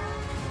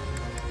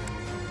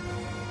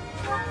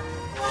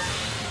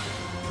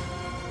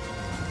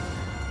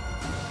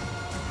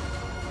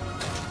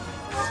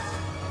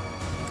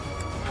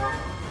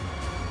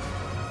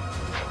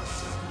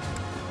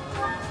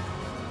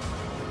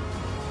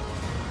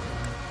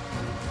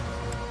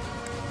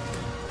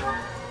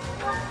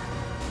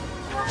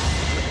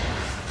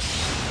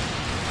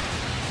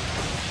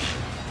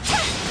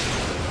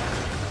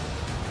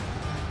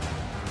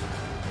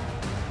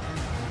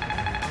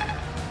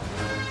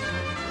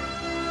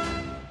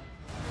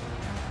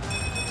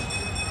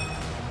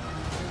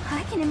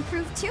 I can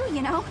improve too,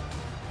 you know.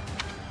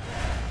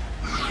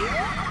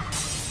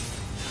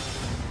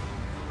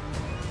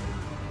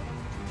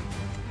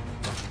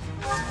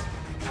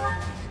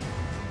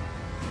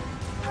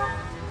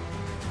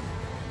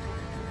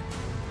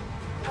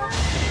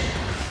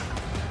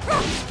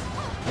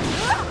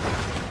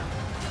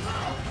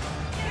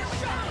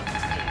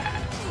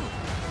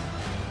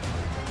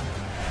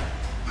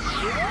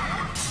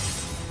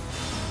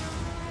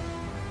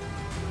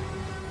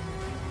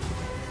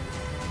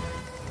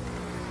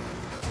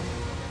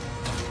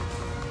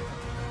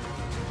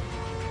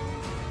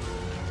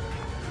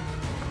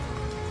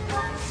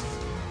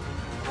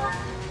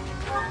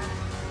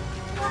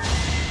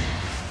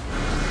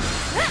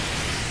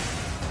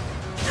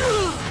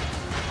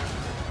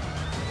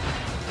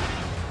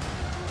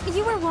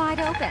 You were wide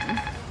open.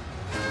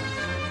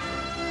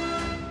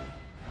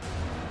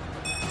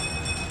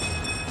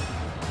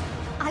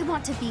 I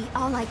want to be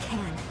all I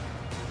can.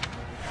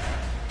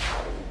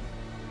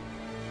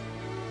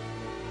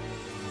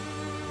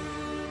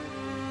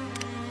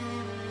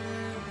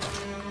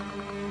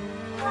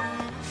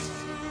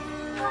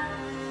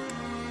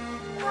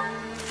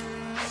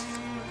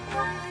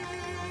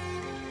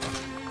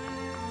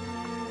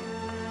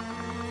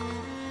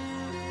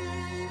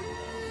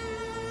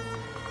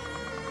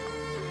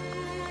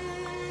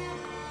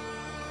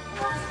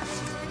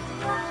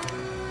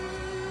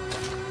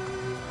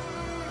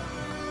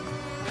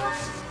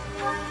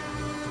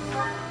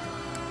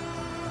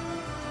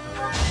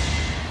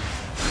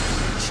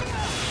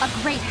 A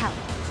great help.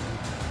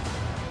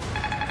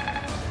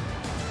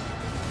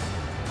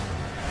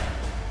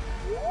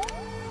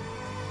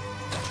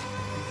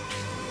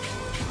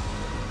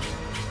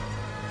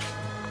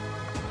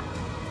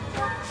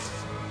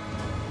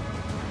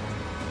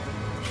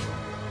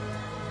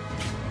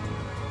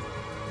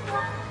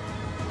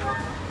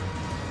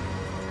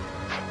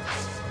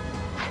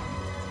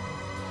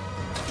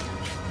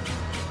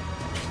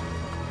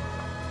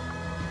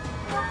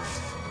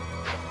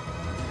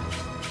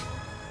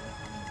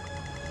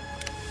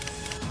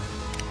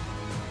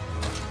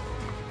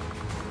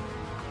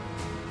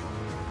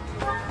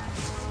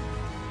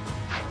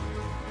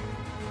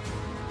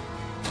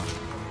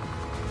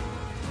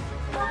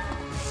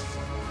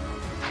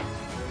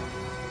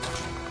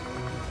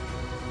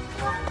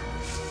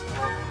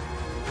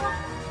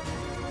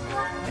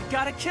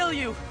 Gotta kill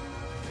you!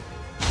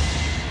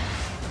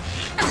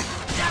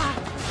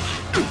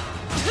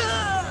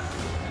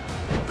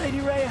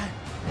 Lady Rhea,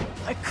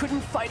 I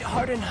couldn't fight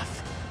hard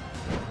enough.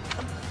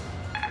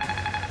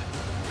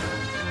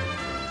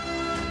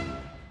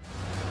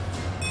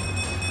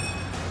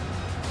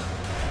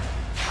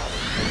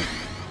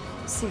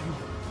 Soon,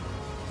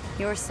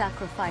 your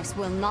sacrifice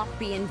will not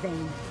be in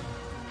vain.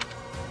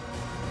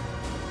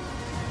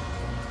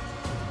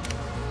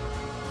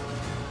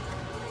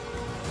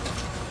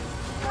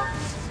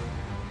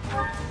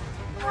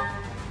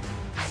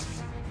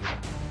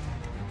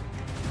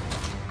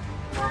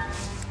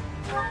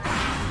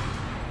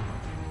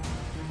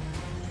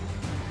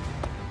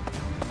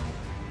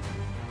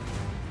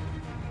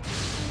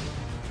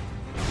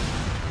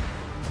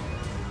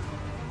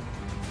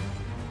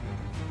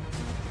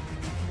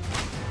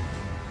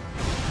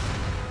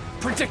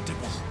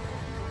 Predictable.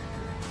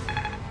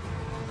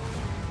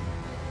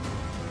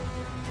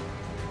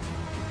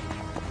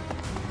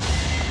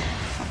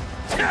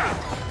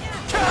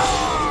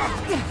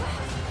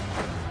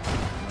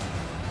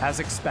 As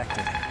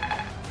expected.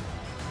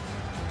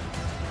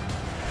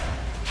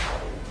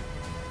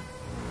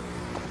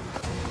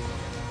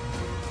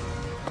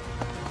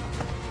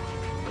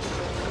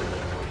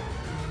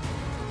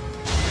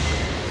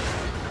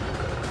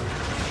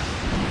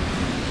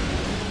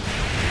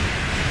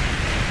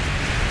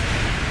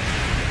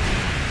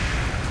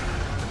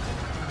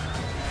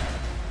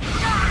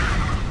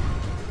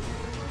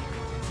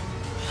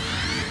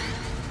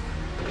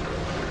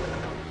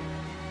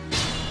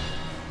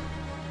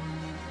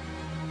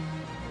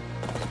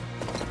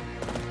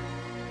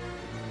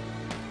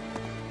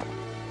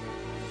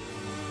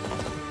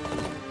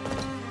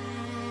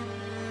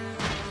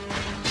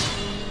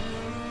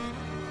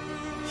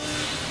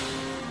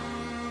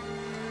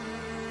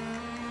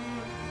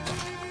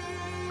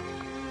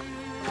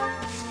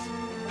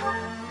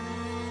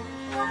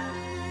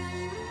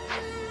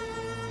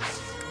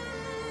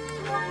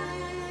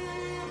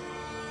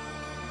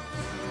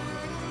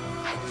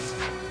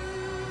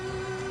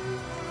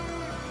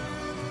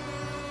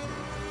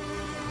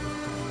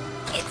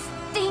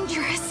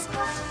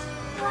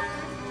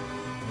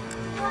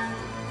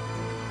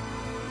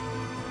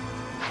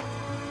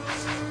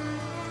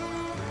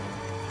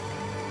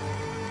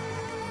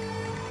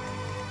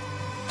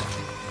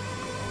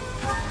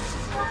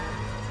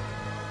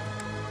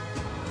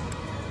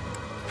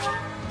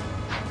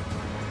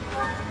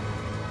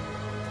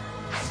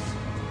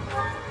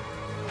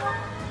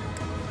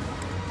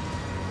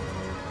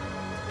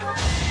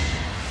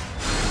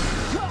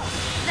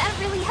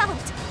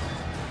 out!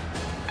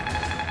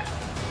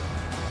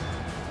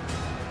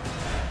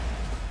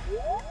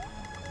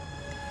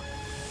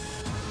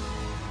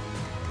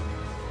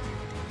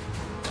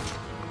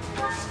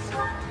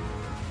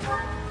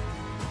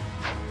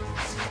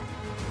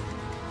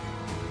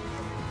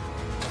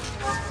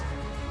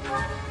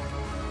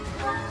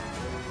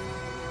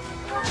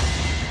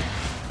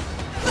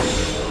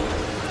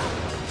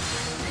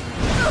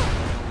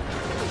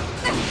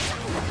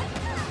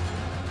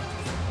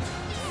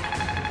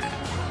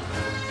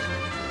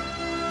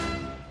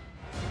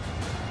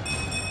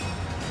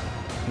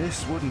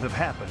 This wouldn't have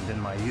happened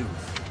in my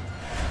youth.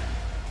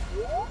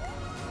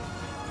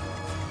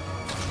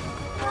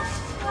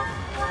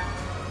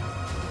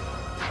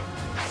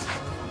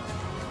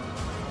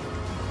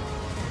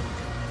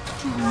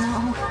 Oh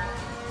no.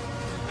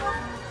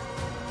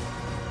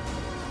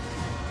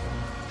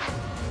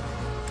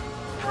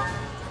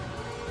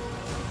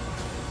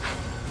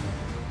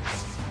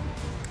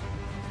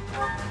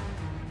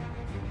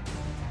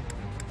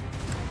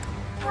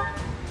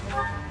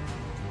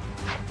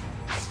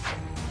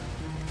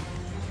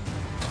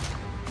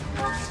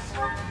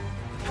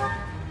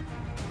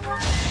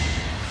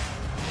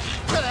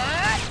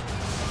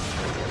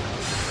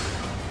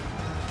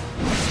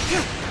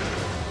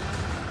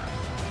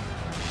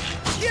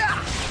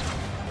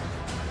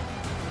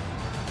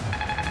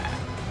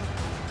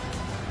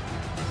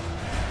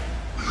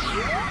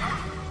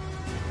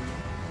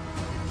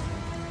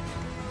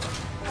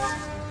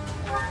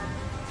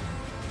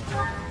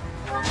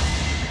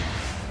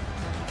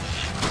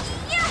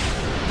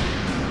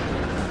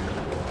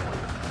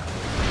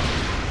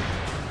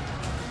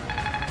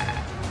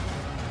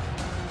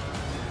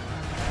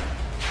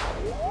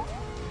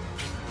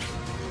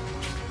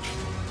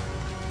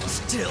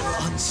 Still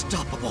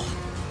unstoppable.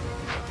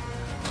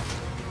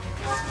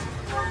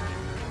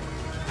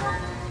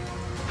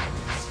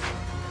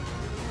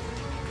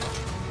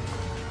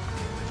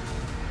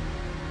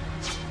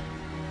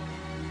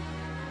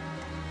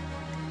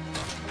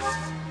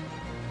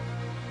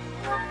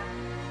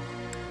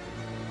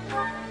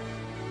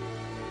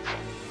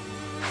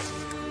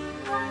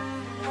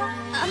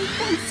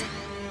 Thanks.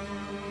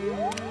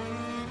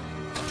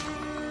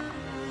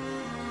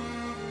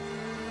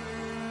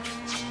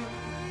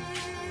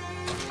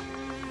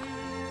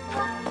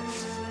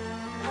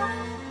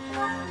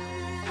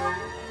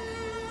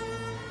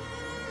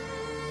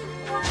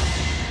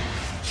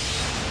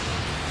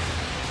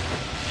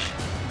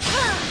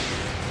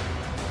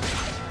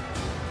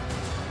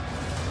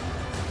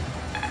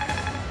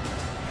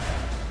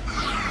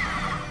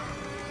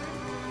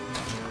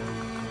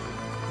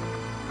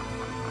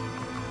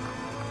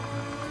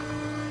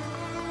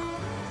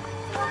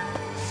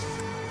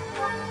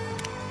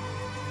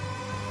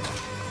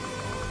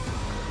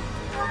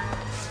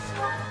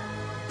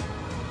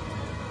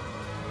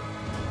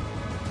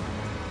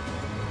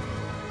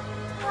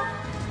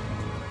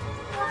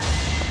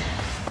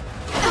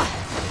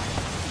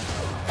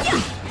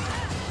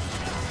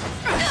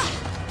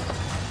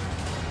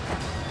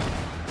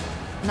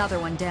 Another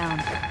one down.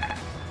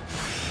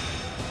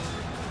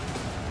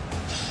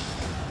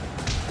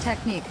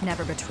 Technique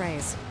never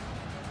betrays.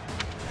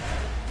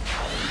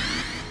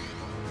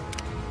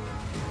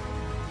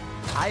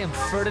 I am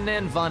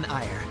Ferdinand von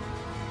Eyre.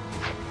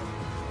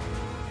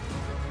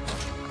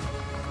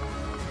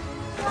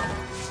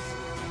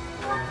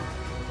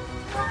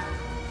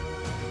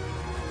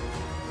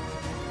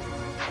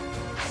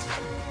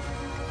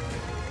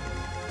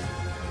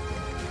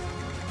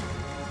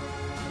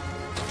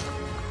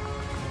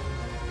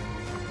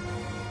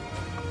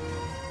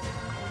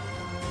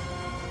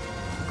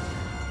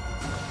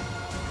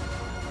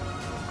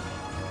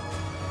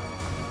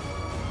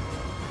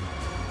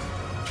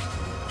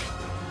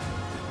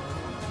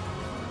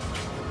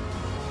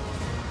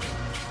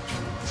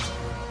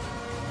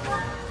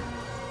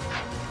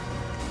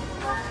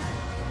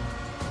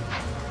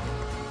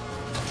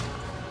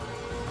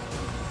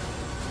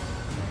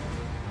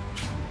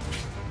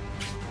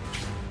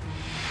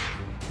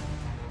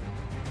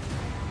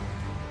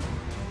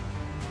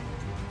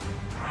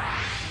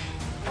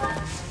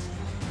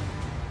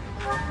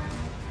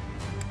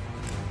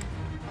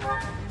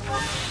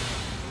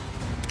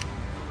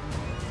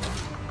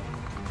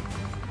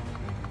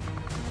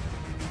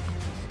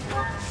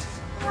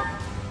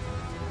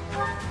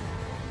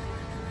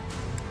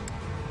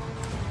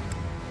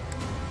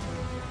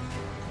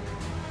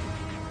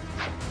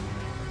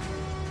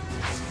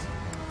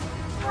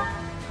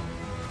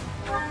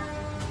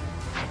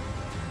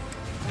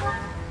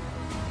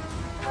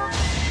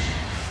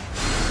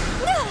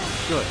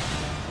 Good.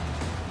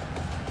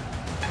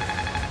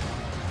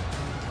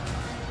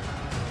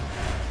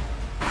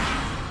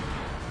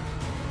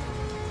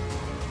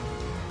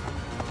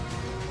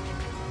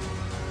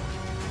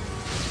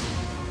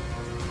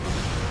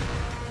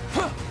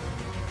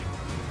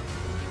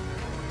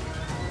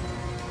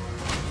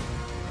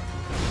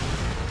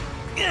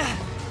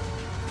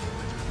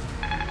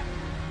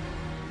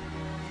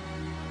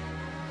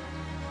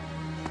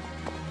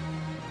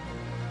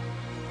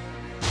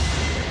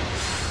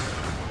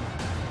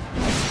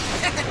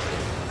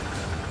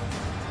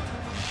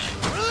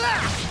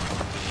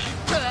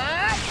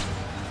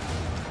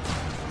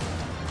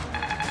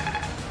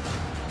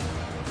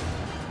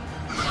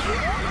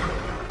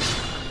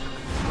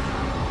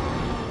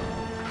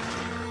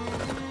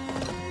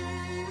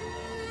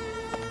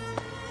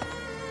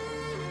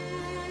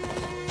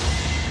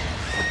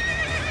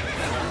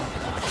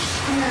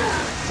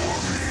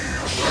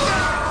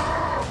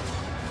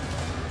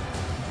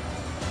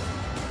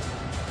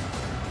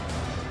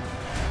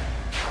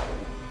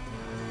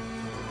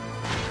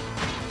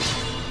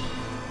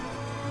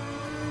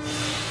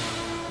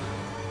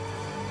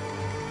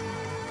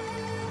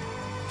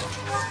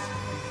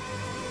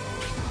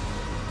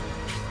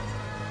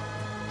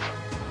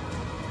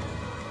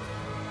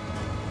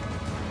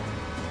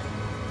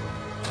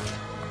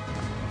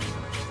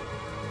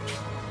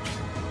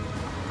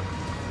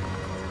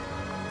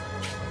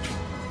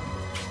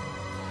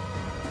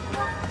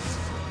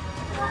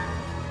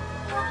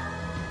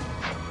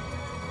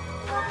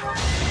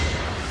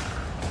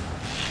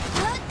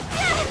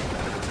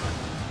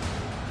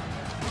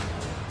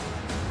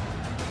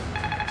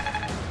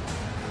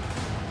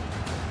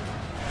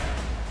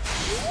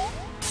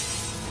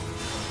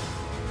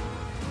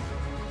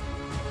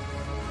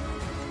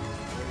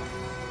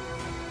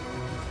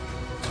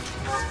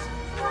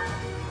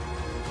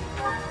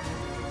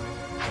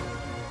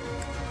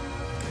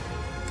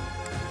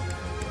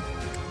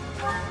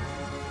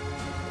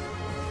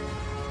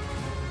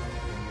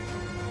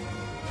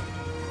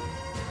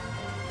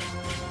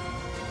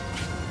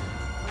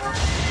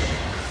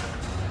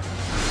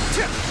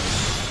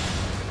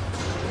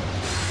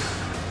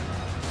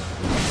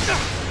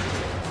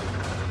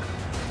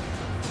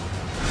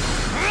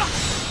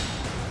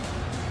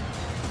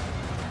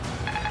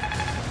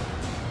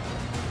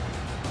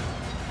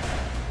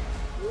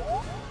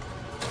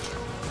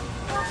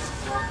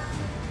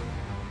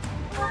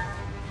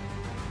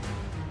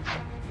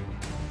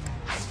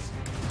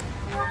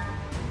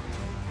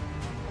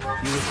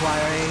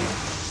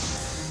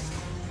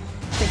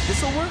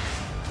 paperwork?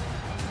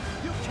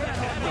 You can't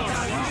have me.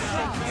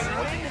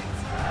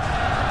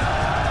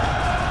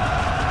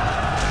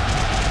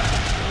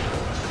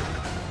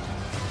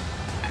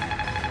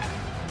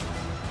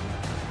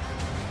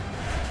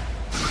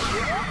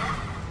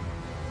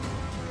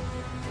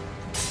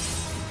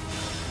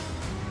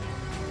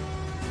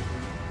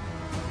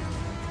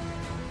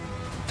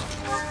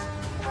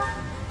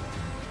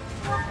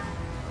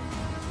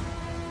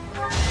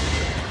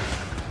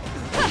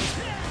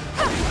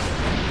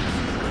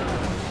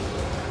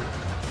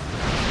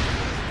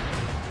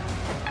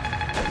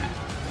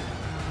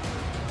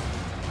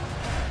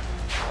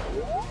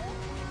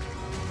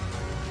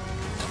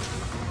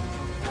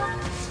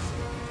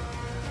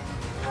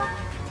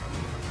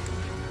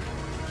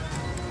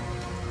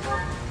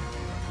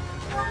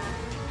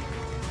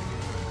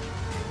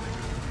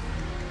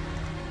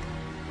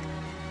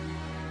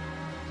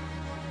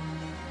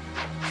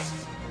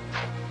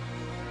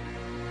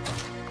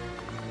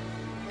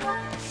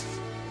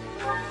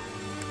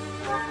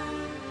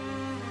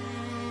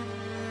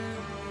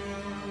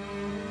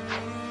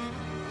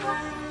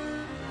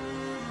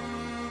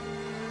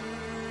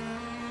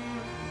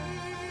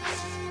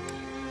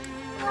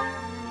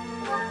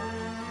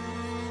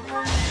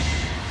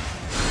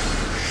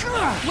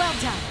 Well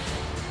done.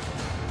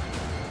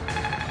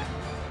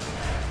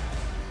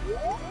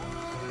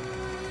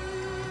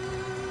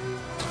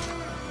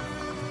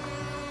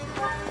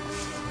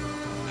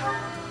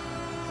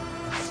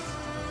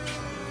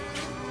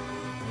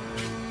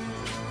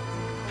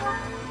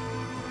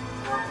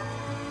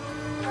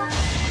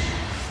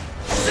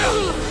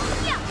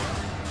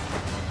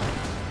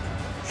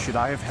 Should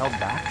I have held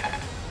back?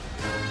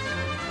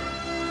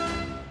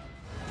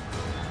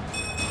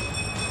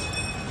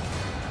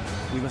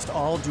 We must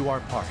all do our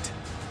part.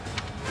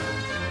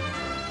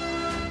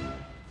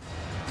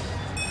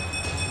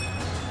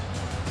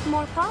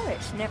 More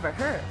polish never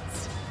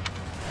hurts.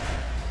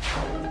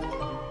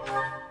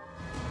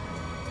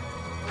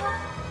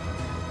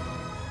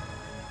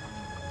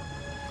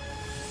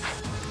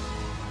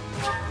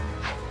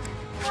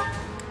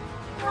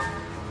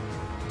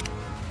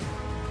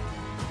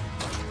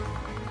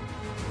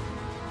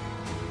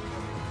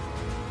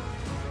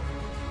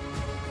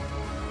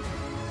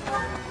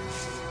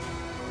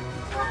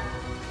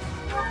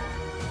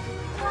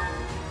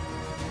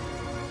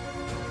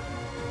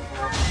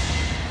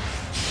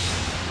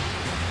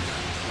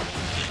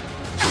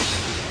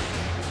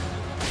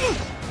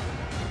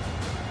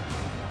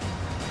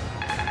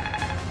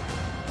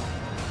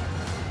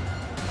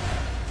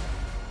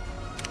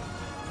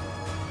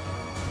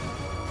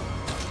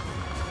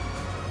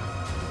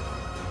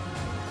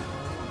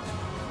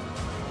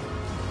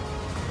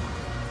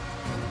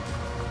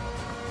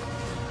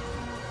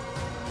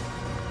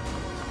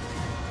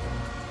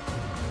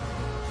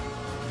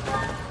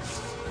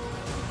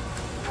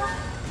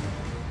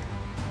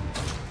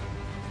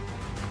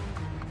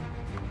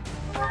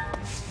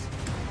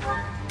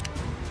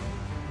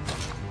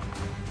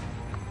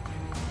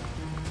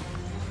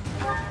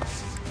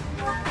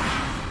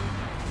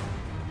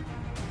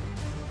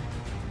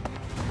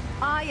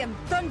 I am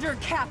Thunder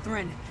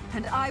Catherine,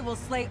 and I will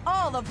slay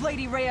all of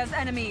Lady Rhea's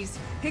enemies,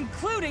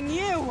 including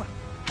you!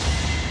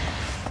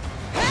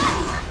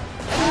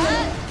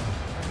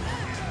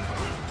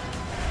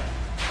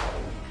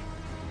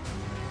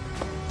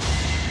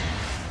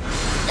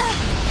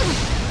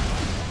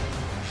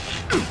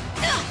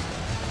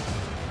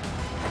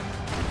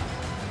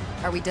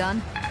 Are we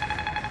done?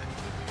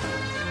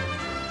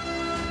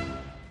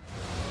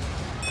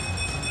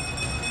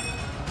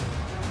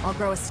 I'll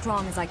grow as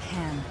strong as I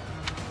can.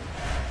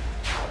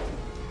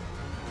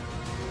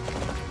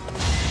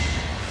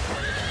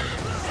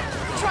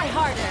 Try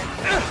harder!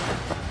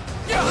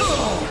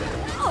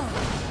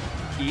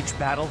 Each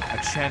battle, a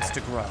chance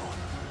to grow.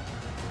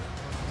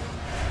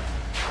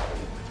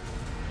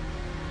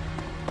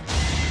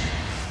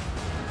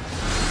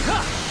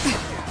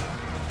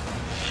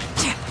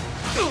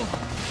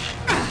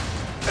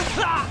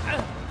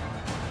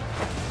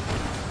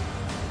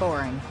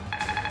 Boring.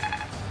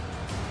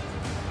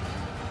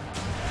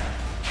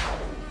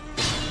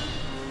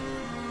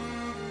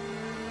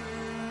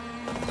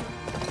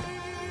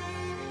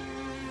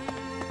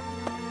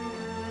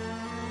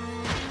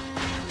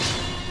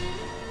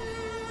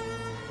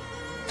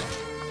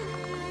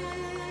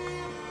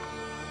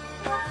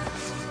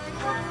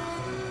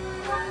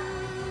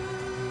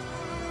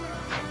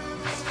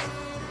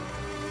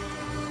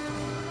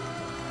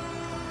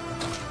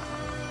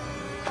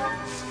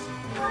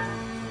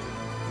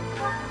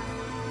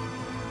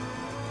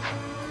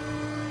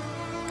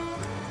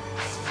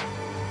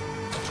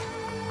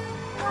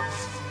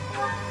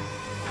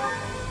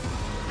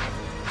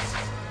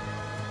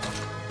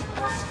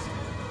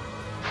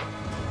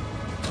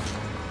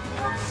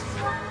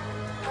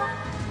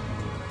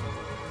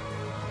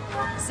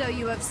 So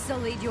you have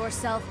sullied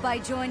yourself by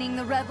joining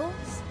the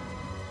rebels?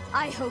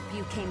 I hope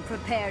you came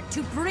prepared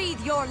to breathe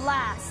your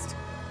last.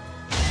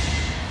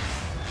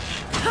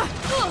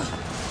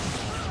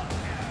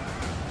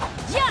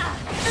 Yeah!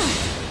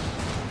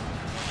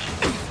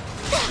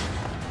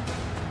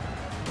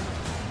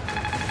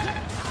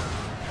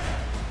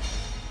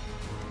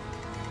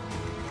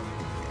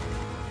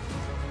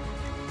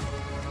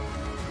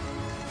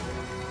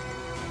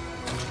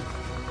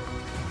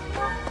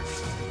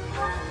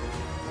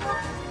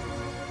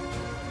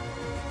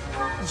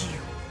 You.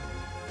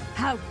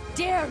 How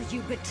dare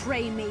you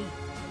betray me?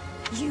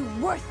 You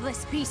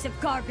worthless piece of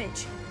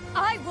garbage!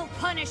 I will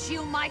punish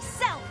you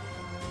myself!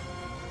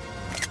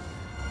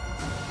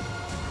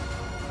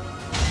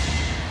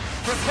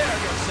 Prepare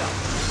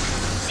yourself!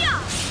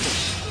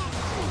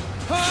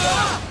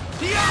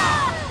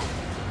 Yeah!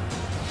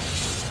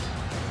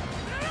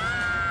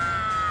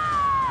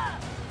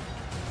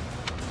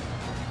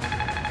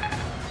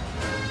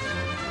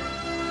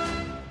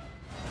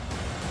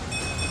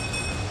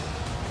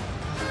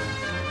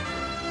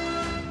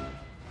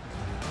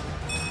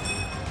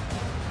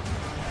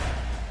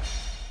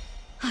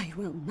 I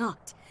will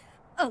not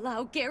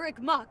allow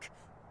Garrick Mach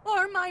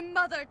or my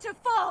mother to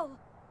fall!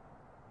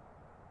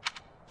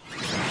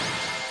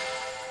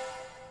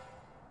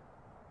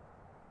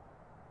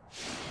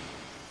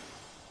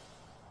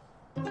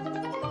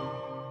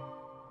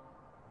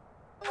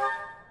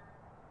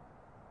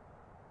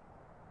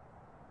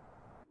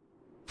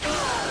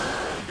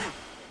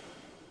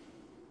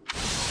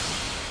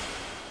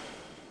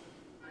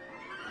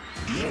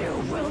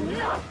 You will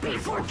not be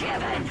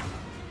forgiven!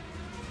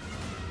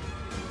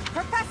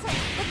 Professor,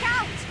 look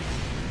out!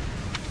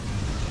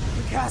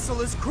 The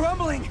castle is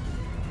crumbling!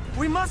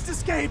 We must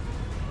escape!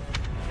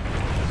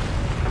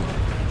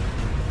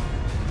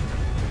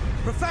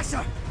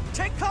 Professor,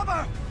 take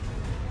cover!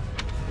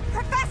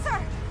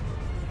 Professor!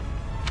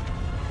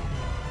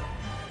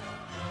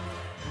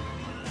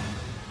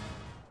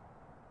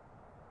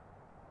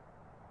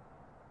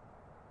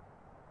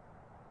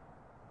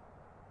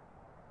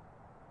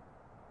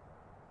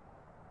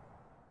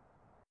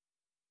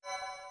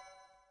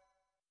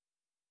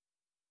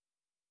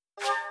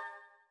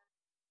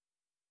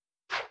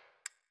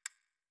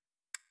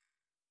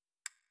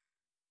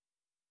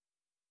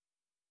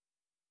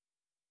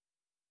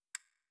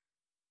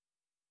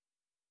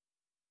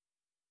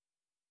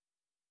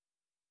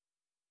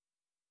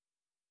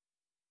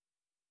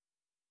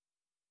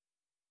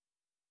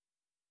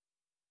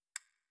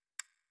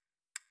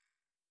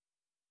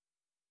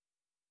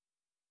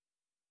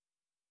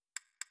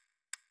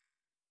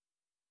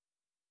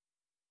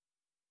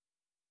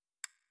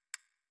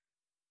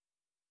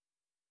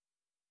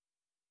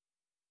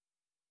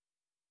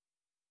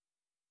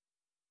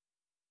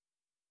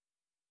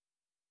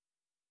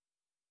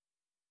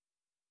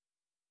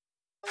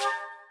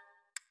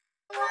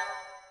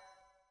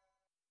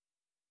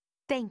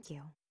 Thank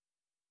you.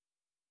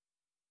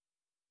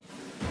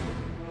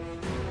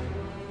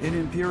 In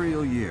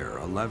Imperial Year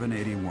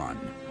 1181,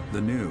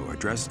 the new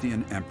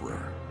Adrestian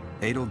Emperor,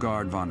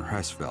 Edelgard von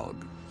Hresvelg,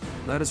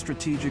 led a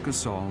strategic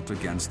assault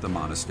against the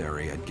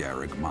monastery at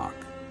Garrick Mach.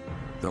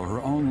 Though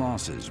her own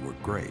losses were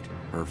great,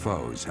 her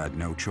foes had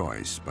no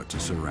choice but to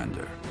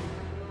surrender.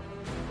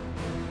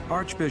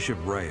 Archbishop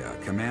Rhea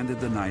commanded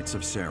the Knights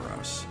of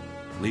Seiros,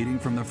 leading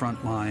from the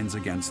front lines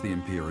against the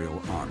Imperial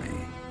army.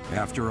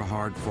 After a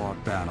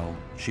hard-fought battle,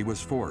 she was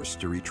forced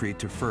to retreat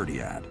to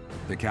Ferdiad,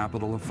 the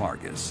capital of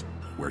Fargus,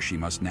 where she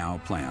must now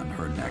plan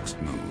her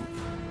next move.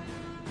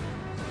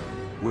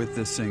 With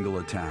this single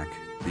attack,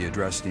 the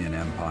Adrestian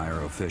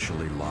Empire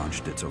officially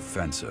launched its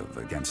offensive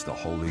against the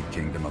Holy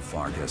Kingdom of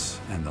Fargus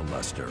and the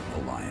Leicester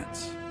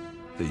Alliance.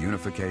 The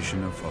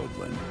unification of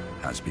Odlin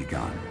has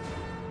begun.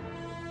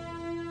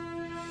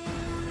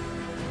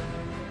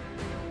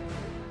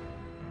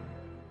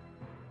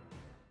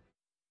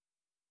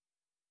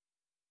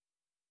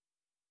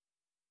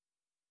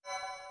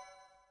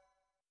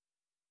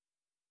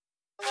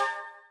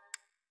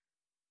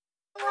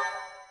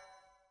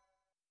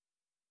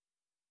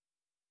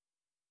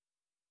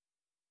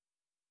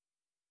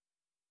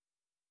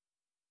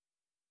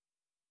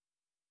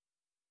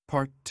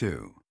 Part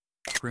 2.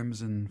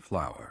 Crimson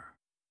Flower.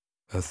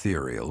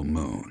 Ethereal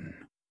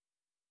Moon.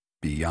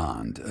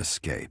 Beyond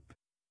Escape.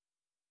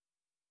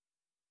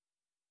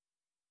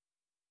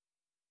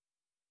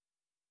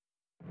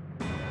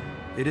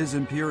 It is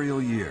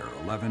Imperial Year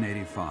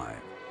 1185.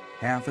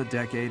 Half a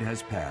decade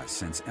has passed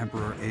since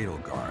Emperor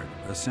Edelgard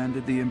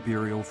ascended the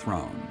Imperial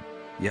throne,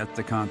 yet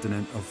the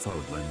continent of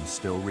Fodlan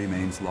still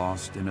remains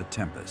lost in a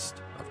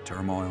tempest of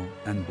turmoil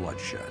and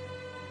bloodshed.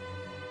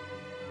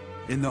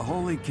 In the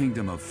Holy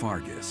Kingdom of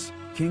Fargus,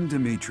 King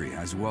Dimitri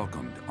has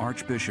welcomed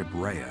Archbishop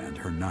Rhea and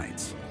her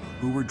knights,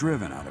 who were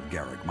driven out of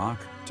Garrick Mach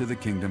to the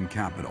kingdom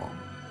capital.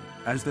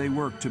 As they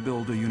work to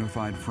build a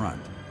unified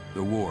front,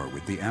 the war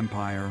with the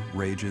Empire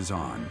rages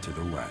on to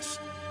the west.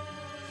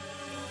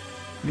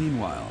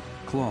 Meanwhile,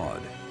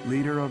 Claude,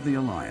 leader of the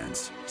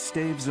Alliance,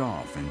 staves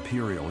off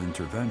Imperial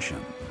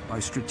intervention by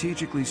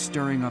strategically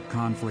stirring up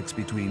conflicts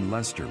between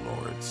Leicester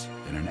lords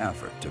in an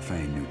effort to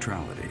feign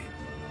neutrality.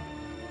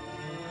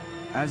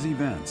 As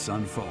events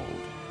unfold,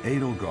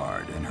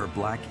 Edelgard and her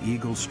Black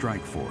Eagle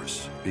strike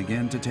force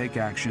begin to take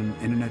action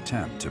in an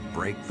attempt to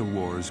break the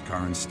war's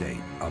current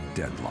state of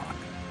deadlock.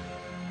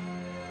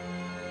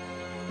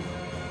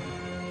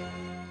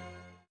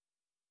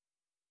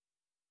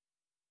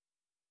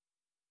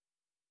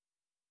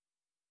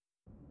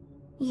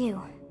 You.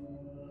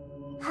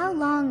 How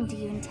long do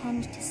you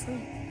intend to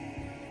sleep?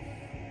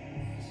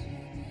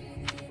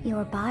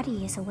 Your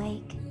body is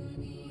awake.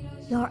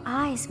 Your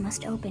eyes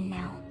must open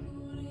now,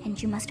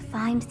 and you must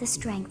find the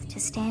strength to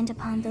stand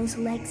upon those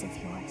legs of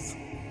yours.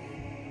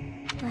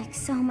 Like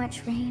so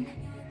much rain,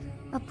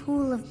 a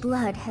pool of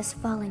blood has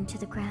fallen to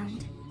the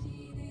ground.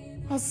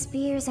 As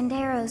spears and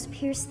arrows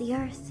pierce the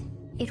earth,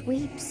 it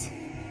weeps.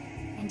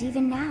 And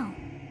even now,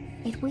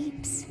 it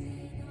weeps.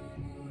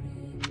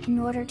 In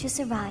order to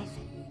survive,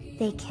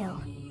 they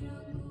kill.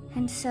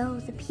 And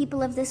so the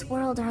people of this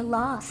world are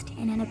lost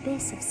in an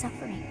abyss of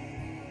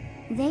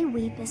suffering. They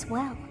weep as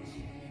well.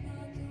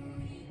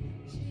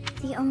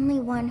 The only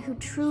one who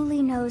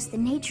truly knows the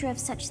nature of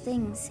such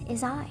things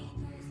is I.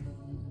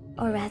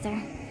 Or rather,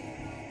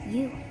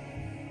 you.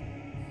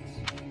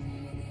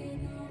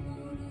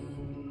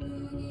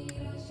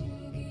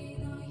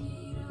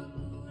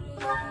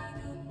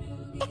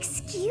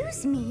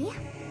 Excuse me?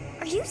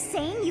 Are you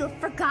saying you have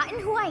forgotten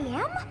who I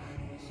am?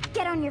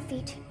 Get on your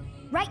feet.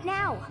 Right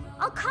now.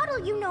 I'll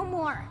coddle you no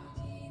more.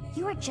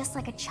 You are just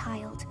like a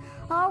child,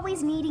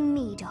 always needing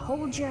me to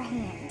hold your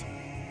hand.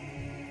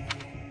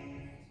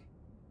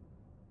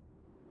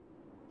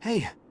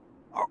 Hey,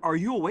 are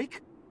you awake?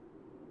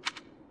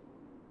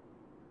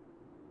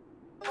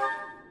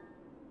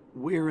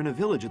 We're in a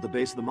village at the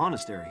base of the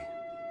monastery.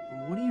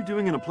 What are you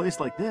doing in a place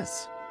like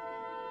this?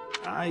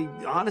 I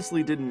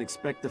honestly didn't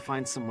expect to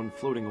find someone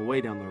floating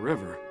away down the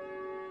river.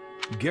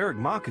 Garrick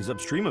Mach is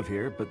upstream of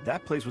here, but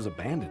that place was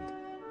abandoned.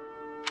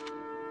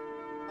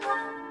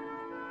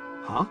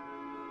 Huh?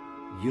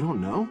 You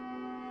don't know?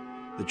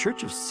 The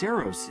Church of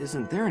Saros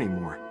isn't there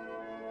anymore.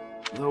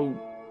 Though,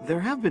 there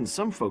have been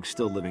some folks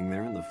still living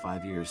there in the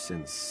 5 years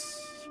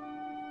since...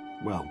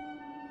 well,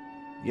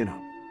 you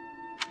know.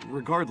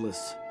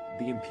 Regardless,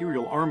 the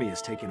Imperial Army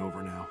has taken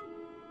over now.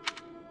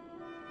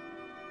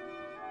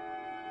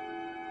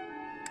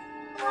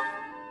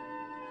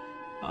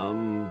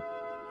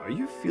 Are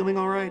you feeling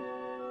alright?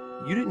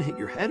 You didn't hit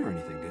your head or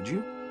anything, did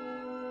you?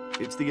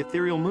 It's the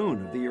ethereal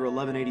moon of the year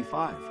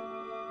 1185.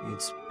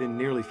 It's been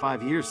nearly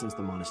 5 years since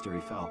the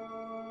monastery fell.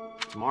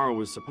 Tomorrow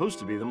was supposed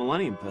to be the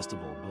Millennium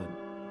Festival, but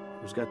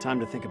who's got time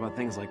to think about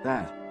things like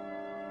that?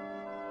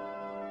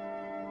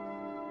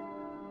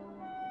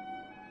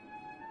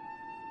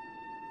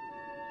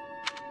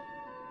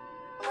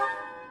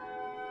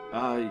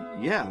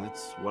 Yeah,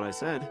 that's what I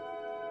said.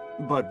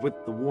 But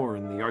with the war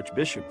and the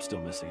Archbishop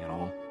still missing it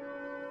all,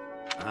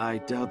 I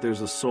doubt there's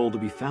a soul to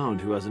be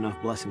found who has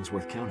enough blessings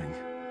worth counting.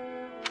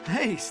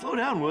 Hey, slow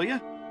down, will ya?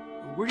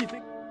 Where do you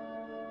think...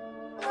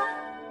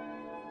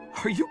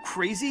 Are you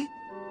crazy?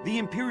 The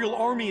Imperial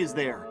Army is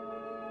there.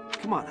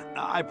 Come on,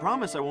 I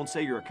promise I won't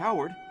say you're a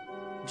coward.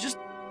 Just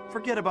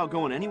forget about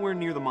going anywhere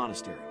near the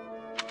monastery.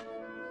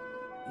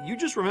 You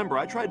just remember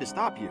I tried to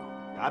stop you,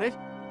 got it?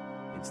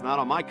 It's not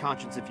on my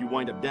conscience if you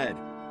wind up dead.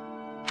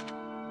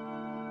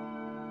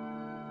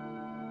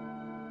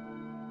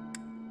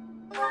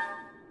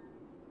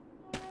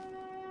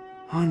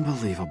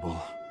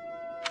 Unbelievable.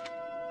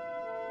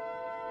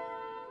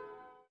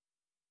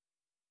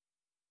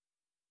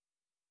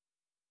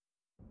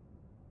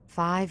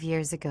 "5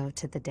 years ago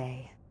to the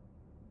day.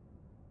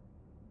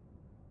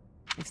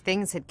 If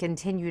things had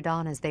continued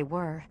on as they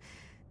were,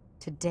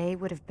 today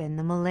would have been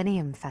the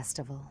Millennium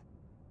Festival."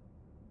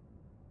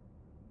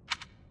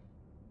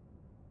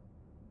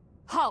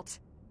 Halt!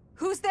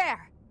 Who's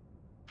there?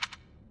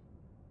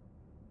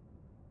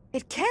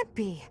 It can't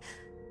be.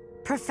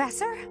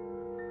 Professor?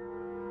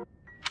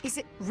 Is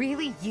it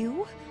really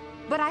you?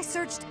 But I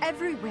searched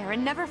everywhere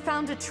and never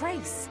found a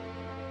trace.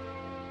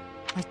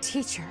 My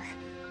teacher.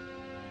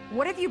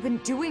 What have you been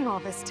doing all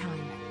this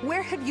time?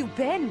 Where have you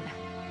been?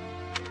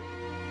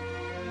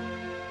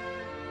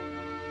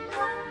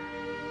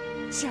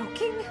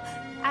 Joking?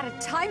 At a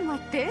time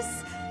like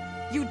this?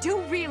 You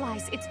do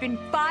realize it's been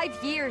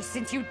 5 years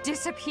since you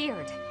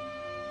disappeared.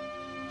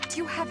 Do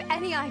you have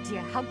any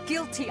idea how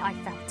guilty I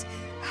felt?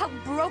 How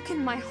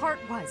broken my heart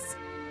was?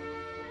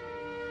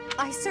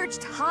 I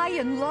searched high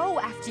and low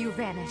after you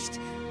vanished.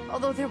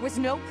 Although there was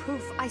no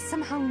proof, I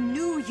somehow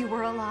knew you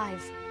were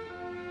alive.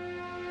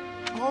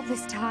 All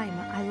this time,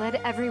 I led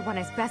everyone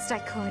as best I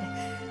could,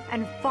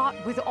 and fought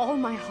with all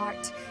my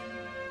heart.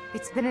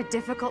 It's been a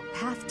difficult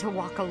path to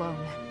walk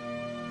alone.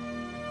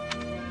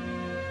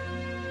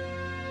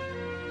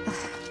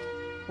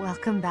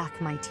 Welcome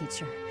back, my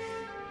teacher.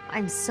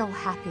 I'm so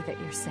happy that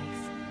you're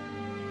safe.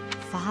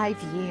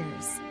 5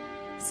 years.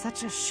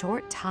 Such a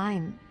short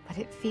time, but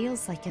it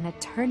feels like an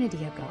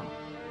eternity ago.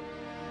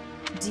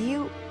 Do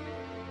you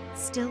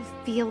still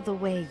feel the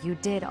way you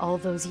did all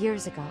those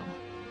years ago?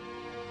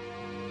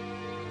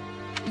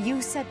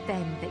 You said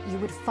then that you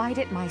would fight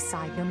at my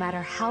side no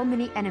matter how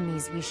many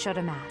enemies we should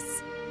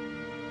amass.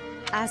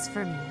 As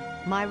for me,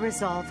 my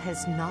resolve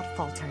has not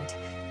faltered.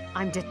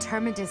 I'm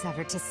determined as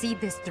ever to see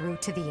this through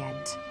to the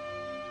end.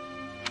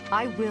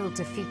 I will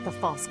defeat the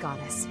false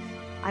goddess.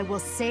 I will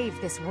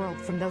save this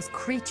world from those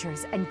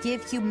creatures and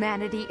give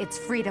humanity its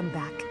freedom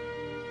back.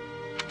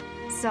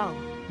 So,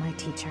 my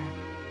teacher,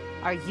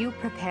 are you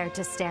prepared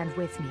to stand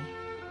with me?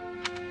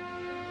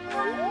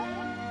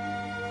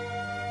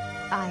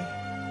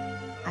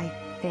 I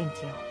thank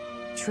you,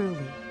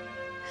 truly.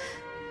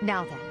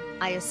 Now then,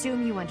 I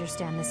assume you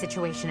understand the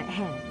situation at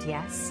hand,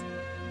 yes?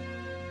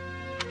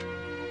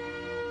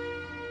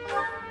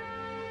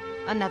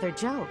 Another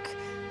joke?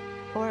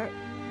 Or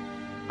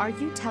are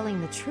you telling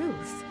the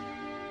truth?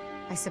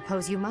 I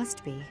suppose you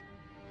must be.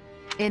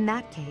 In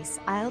that case,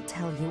 I'll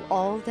tell you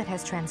all that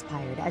has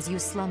transpired as you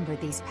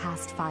slumbered these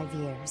past 5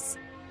 years.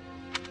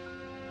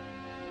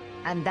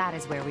 And that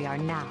is where we are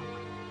now.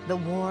 The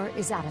war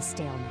is at a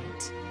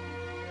stalemate.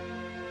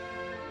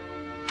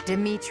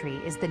 Dimitri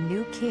is the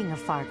new king of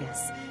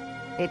Fargus.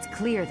 It's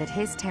clear that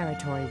his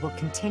territory will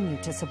continue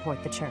to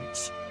support the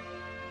Church.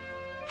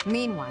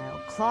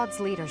 Meanwhile,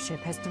 Claude's leadership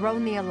has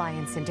thrown the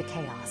Alliance into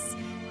chaos.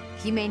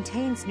 He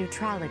maintains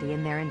neutrality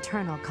in their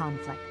internal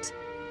conflict.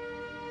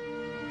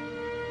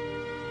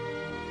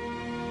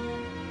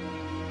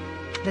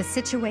 The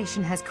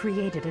situation has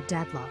created a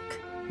deadlock.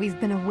 We've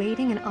been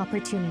awaiting an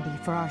opportunity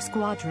for our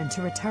squadron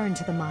to return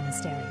to the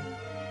monastery.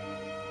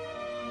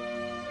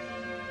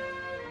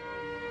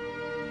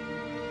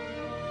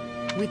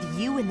 With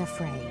you in the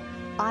fray,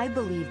 I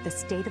believe the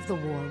state of the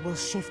war will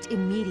shift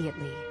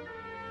immediately.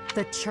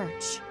 The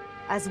Church,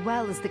 as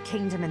well as the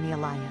Kingdom and the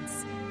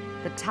Alliance.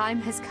 The time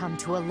has come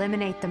to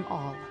eliminate them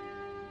all.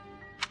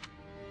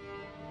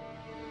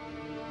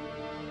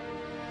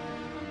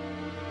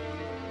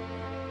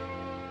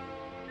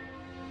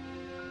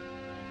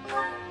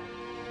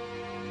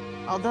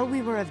 Although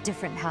we were of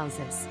different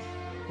houses,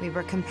 we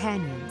were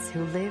companions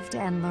who lived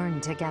and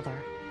learned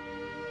together.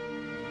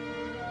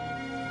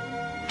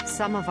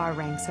 Some of our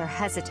ranks are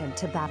hesitant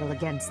to battle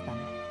against them.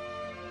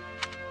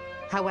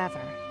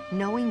 However,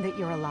 knowing that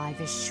you're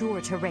alive is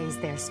sure to raise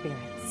their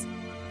spirits.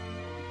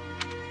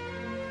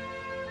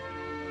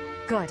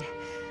 Good.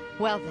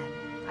 Well then,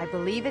 I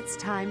believe it's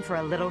time for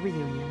a little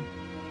reunion.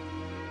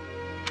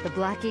 The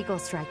Black Eagle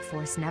Strike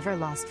Force never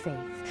lost faith.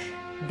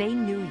 They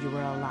knew you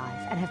were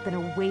alive and have been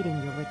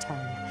awaiting your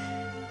return.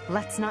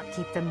 Let's not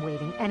keep them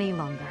waiting any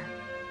longer.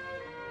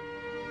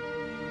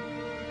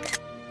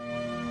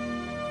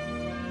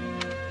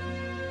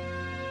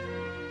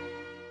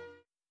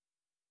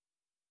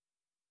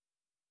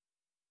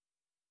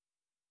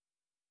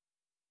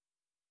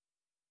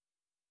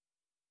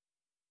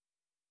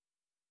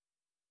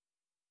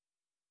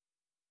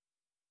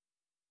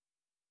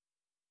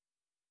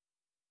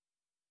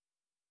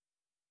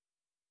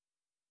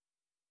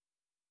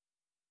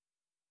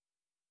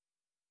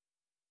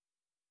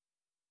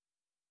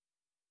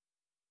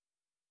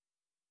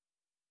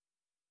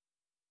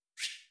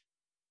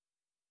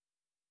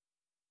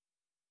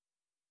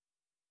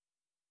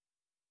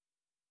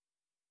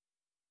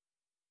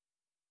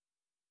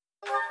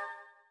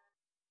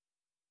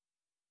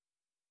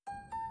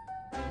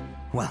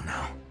 Well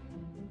now,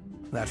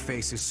 that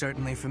face is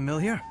certainly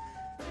familiar.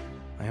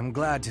 I am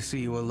glad to see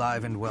you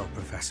alive and well,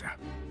 Professor.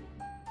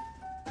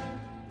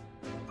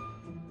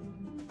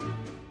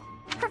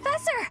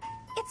 Professor!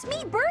 It's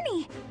me,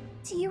 Bernie!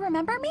 Do you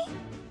remember me?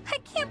 I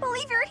can't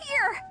believe you're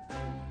here!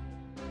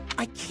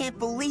 I can't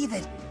believe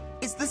it!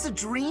 Is this a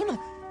dream?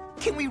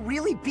 Can we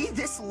really be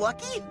this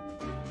lucky?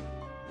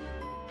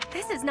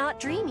 This is not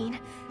dreaming.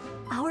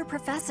 Our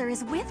professor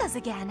is with us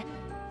again.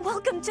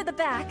 Welcome to the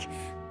back.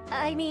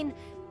 I mean,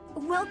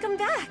 welcome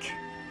back.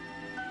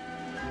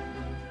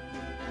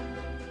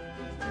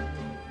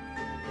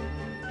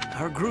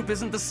 Our group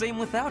isn't the same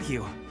without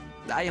you.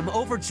 I am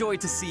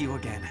overjoyed to see you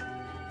again.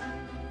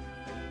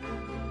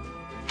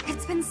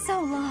 It's been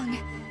so long.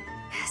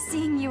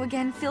 Seeing you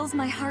again fills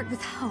my heart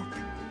with hope.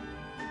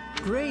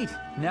 Great!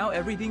 Now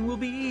everything will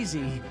be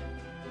easy.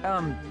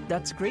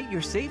 That's great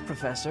you're safe,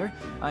 Professor.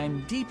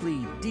 I'm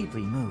deeply,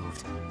 deeply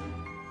moved.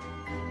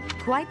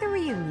 Quite the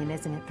reunion,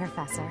 isn't it,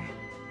 Professor?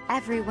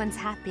 Everyone's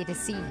happy to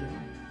see you.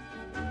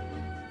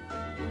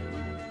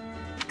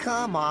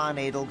 Come on,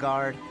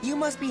 Edelgard. You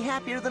must be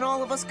happier than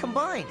all of us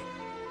combined.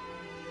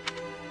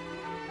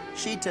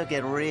 She took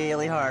it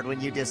really hard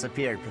when you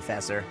disappeared,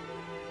 Professor.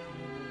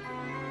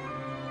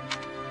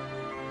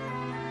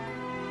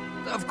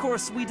 Of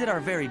course, we did our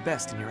very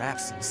best in your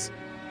absence,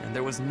 and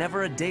there was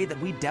never a day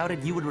that we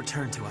doubted you would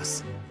return to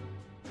us.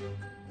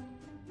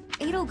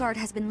 Edelgard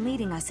has been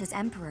leading us as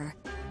Emperor.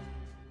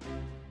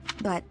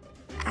 But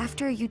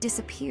after you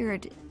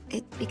disappeared,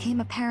 it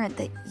became apparent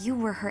that you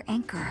were her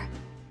anchor.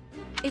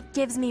 It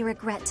gives me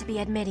regret to be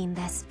admitting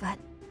this, but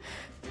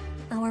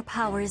our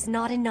power is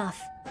not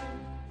enough.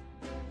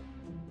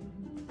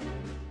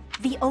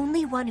 The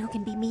only one who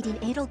can be meeting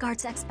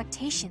Edelgard's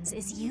expectations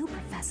is you,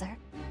 Professor.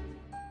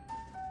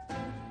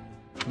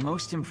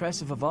 Most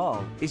impressive of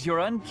all is your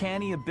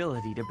uncanny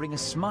ability to bring a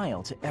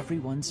smile to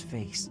everyone's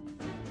face.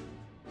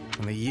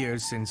 In the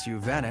years since you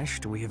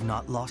vanished, we have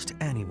not lost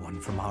anyone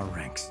from our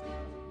ranks.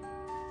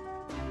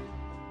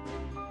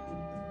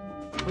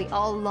 We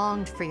all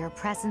longed for your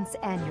presence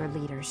and your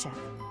leadership,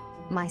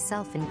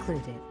 myself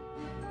included.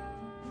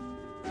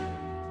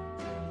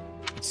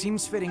 It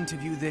seems fitting to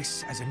view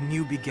this as a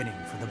new beginning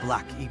for the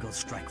Black Eagle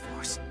Strike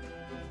Force.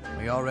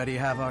 We already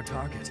have our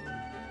target.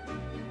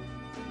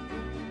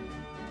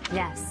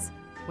 Yes,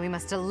 we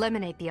must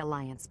eliminate the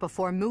Alliance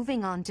before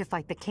moving on to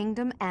fight the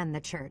Kingdom and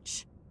the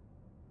Church.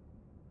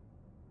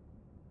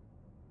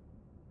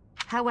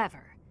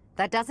 However,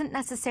 that doesn't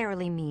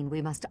necessarily mean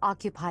we must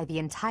occupy the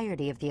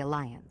entirety of the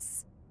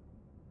Alliance.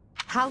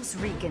 House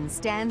Riken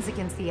stands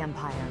against the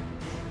Empire.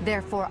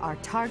 Therefore, our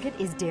target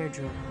is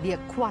Deirdre, the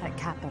aquatic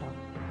capital.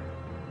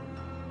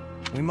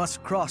 We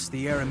must cross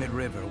the Aramid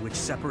River, which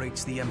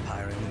separates the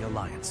Empire and the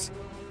Alliance.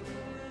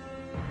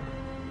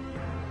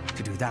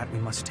 To do that, we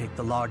must take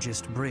the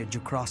largest bridge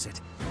across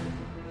it.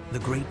 The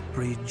Great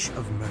Bridge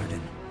of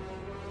Myrddin.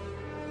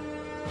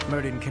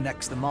 Myrddin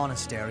connects the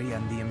monastery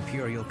and the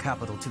Imperial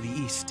capital to the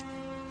east.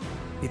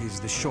 It is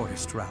the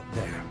shortest route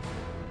there.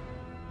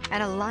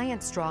 An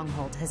Alliance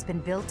stronghold has been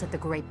built at the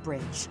Great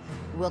Bridge.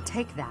 We'll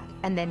take that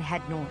and then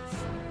head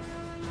north.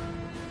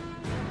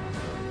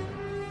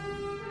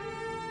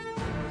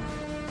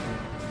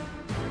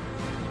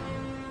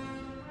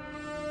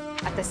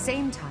 At the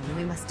same time,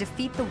 we must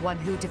defeat the one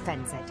who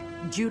defends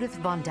it, Judith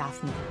von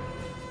Daphne.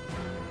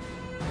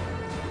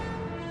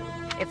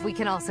 If we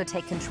can also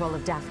take control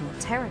of Daphne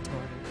territory,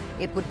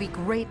 it would be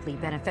greatly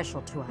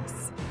beneficial to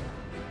us.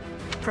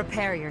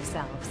 Prepare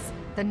yourselves.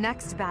 The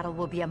next battle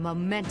will be a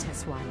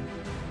momentous one.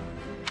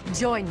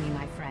 Join me,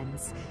 my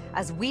friends,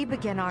 as we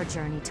begin our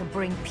journey to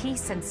bring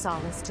peace and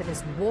solace to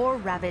this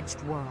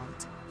war-ravaged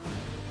world.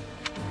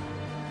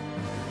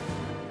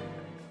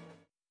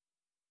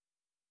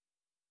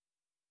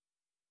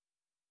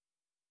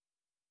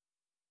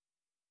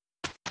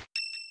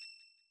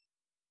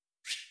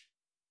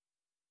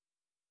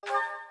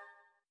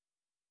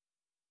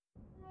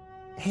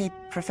 Hey,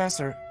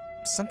 Professor,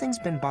 something's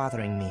been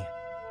bothering me.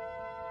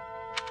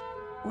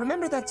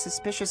 Remember that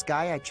suspicious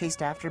guy I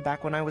chased after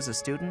back when I was a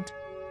student?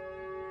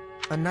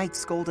 A knight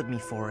scolded me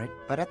for it,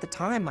 but at the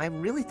time I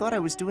really thought I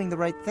was doing the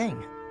right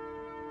thing.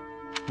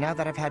 Now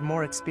that I've had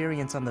more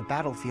experience on the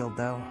battlefield,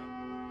 though...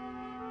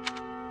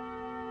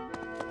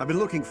 I've been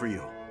looking for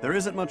you. There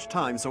isn't much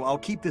time, so I'll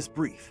keep this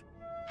brief.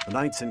 The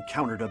knights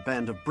encountered a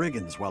band of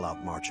brigands while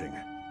out marching.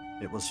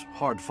 It was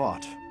hard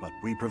fought, but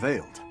we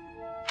prevailed.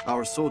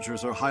 Our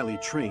soldiers are highly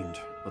trained,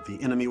 but the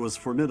enemy was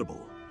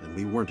formidable, and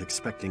we weren't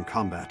expecting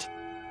combat.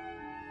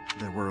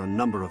 There were a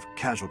number of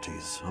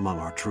casualties among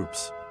our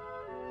troops.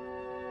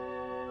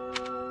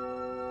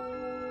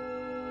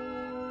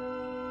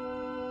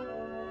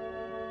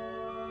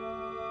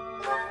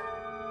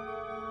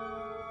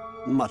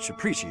 Much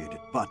appreciated,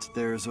 but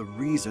there's a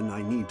reason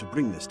I need to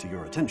bring this to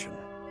your attention.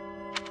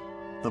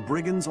 The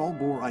brigands all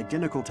bore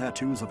identical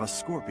tattoos of a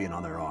scorpion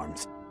on their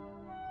arms.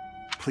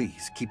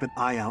 Please, keep an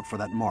eye out for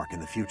that mark in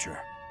the future.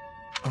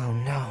 Oh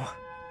no.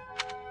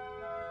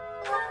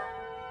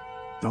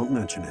 Don't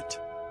mention it.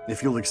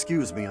 If you'll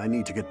excuse me, I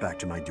need to get back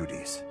to my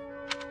duties.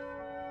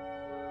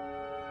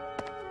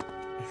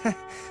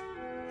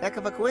 Heck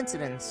of a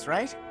coincidence,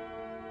 right?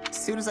 As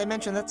soon as I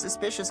mention that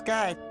suspicious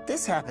guy,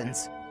 this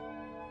happens.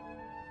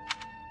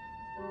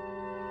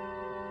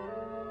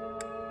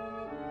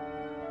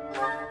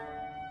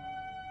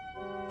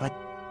 But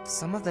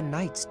some of the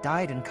knights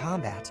died in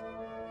combat.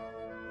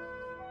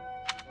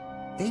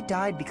 They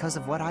died because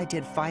of what I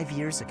did 5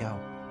 years ago.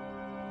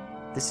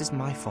 This is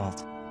my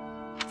fault.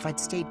 If I'd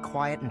stayed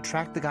quiet and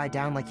tracked the guy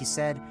down like you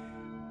said,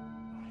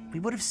 we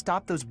would have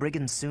stopped those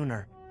brigands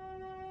sooner,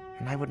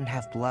 and I wouldn't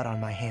have blood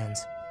on my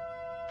hands.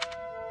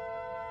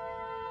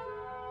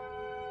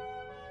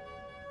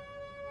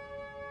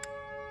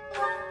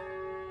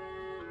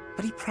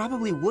 But he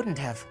probably wouldn't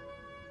have.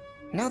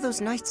 Now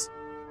those knights,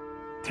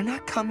 they're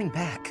not coming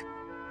back.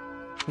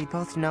 We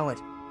both know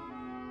it.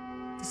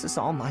 This is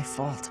all my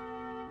fault.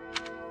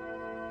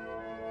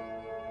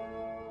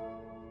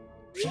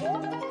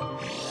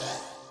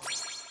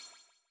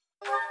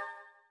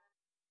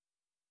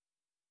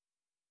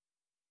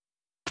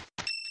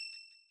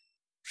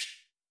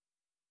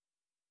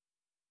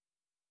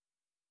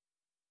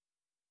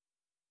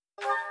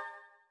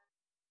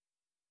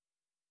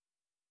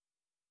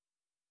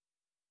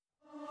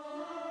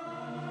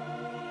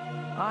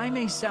 I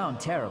may sound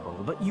terrible,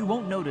 but you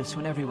won't notice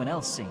when everyone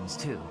else sings,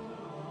 too.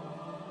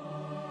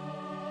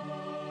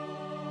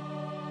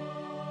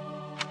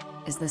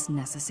 Is this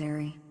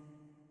necessary?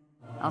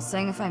 I'll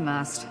sing if I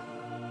must.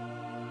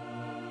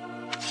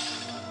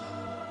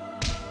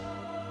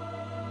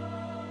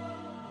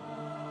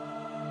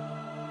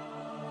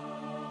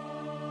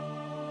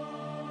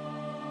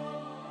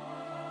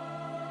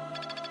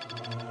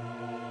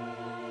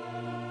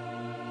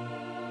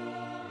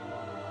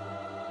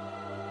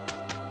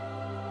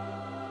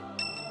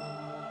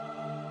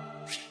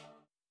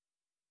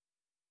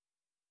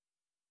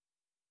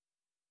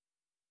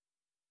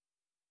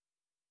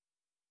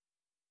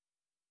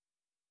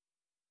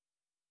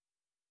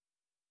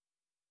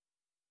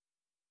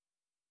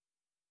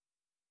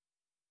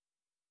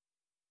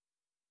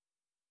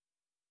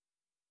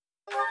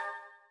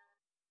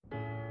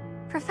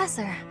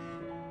 Professor,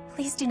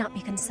 please do not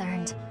be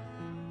concerned.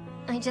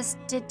 I just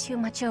did too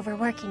much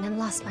overworking and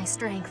lost my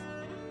strength.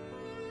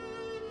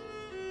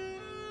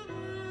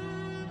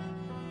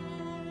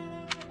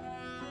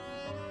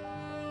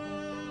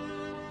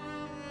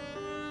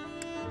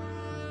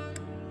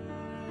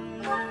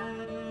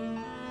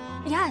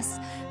 Yes,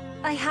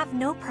 I have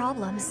no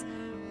problems.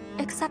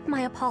 accept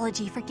my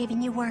apology for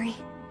giving you worry.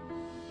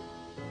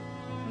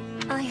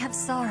 I have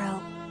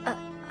sorrow.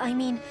 I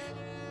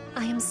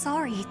am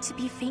sorry to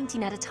be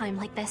fainting at a time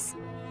like this.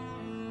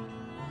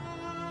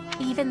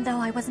 Even though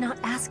I was not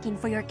asking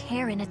for your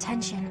care and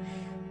attention,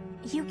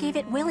 you gave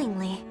it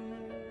willingly.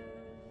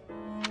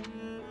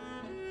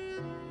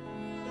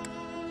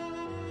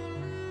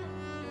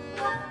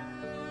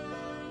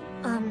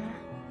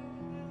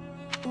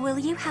 Will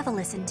you have a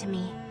listen to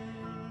me?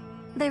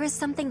 There is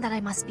something that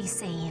I must be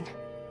saying.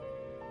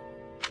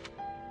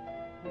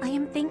 I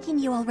am thinking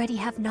you already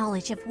have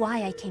knowledge of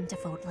why I came to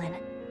Fodlan.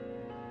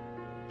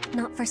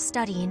 Not for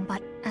studying,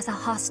 but as a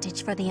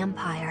hostage for the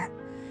Empire,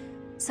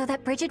 so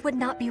that Brigid would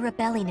not be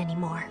rebelling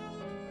anymore.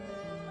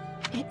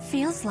 It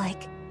feels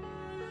like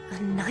a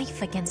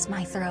knife against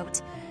my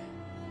throat,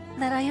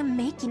 that I am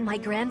making my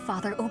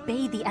grandfather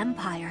obey the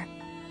Empire.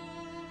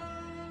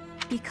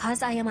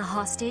 Because I am a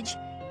hostage,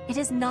 it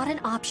is not an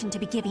option to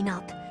be giving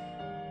up.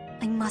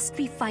 I must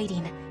be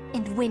fighting,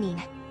 and winning,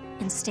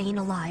 and staying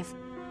alive.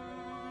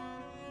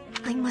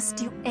 I must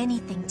do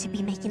anything to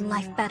be making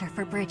life better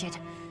for Brigid.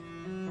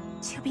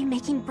 To be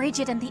making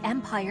Brigid and the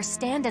Empire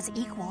stand as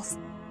equals.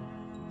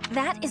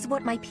 That is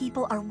what my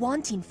people are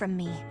wanting from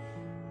me,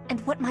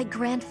 and what my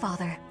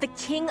grandfather, the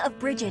King of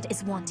Brigid,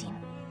 is wanting.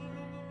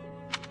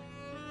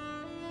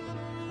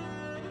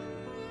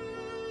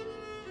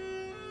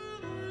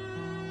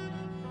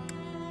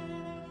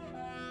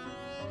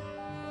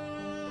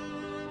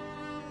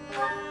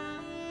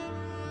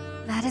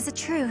 That is a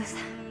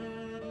truth.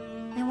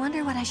 I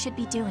wonder what I should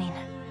be doing.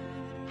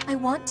 I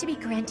want to be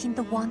granting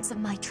the wants of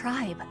my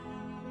tribe,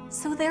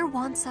 so their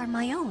wants are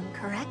my own,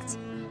 correct?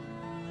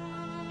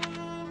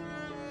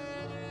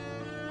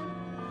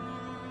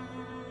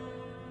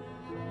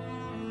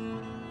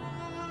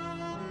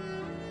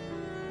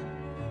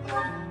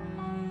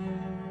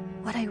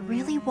 What I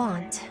really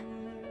want...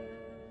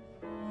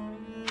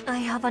 I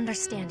have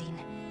understanding.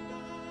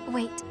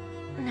 Wait,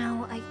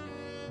 no, I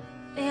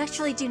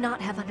actually do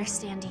not have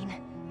understanding.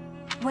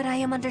 What I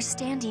am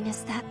understanding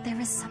is that there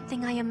is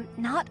something I am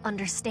not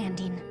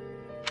understanding.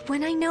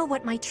 When I know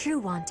what my true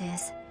want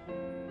is,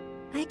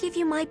 I give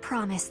you my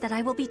promise that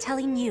I will be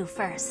telling you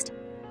first.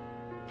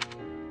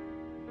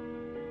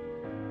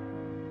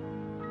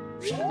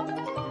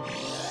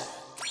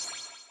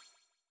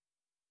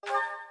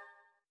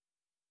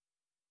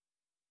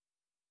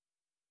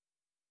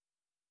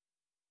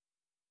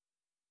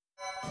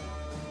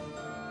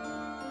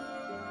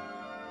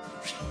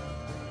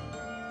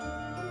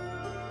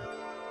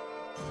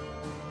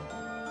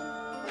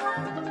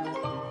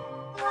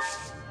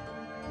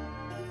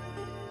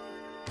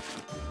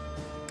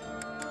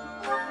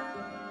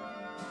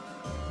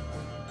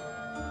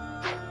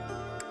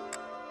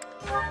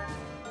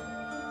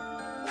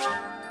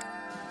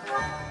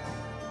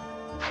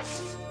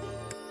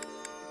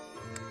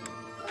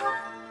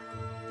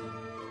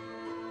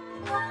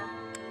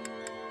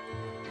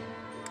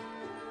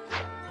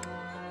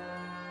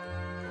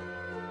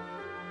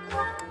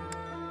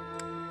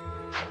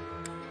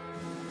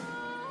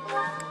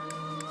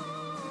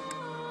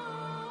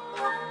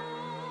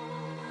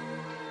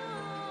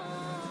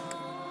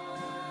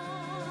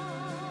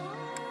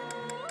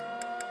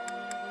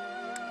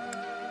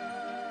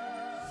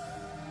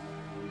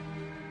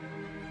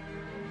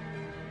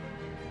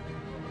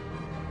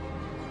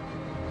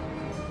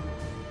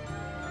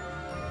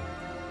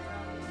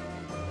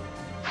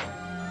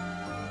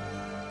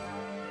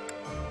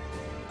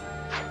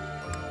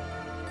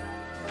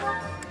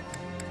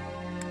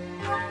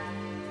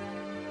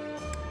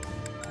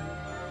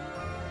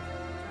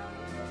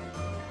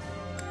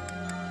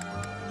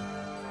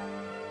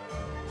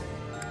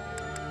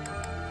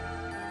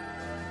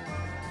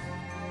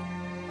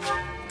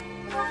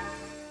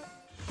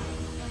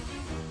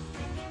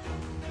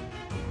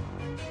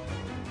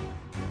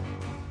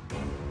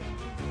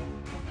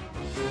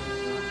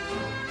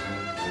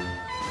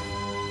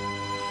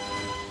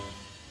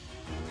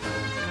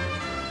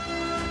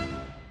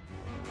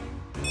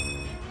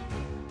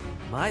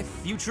 My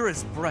future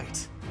is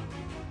bright.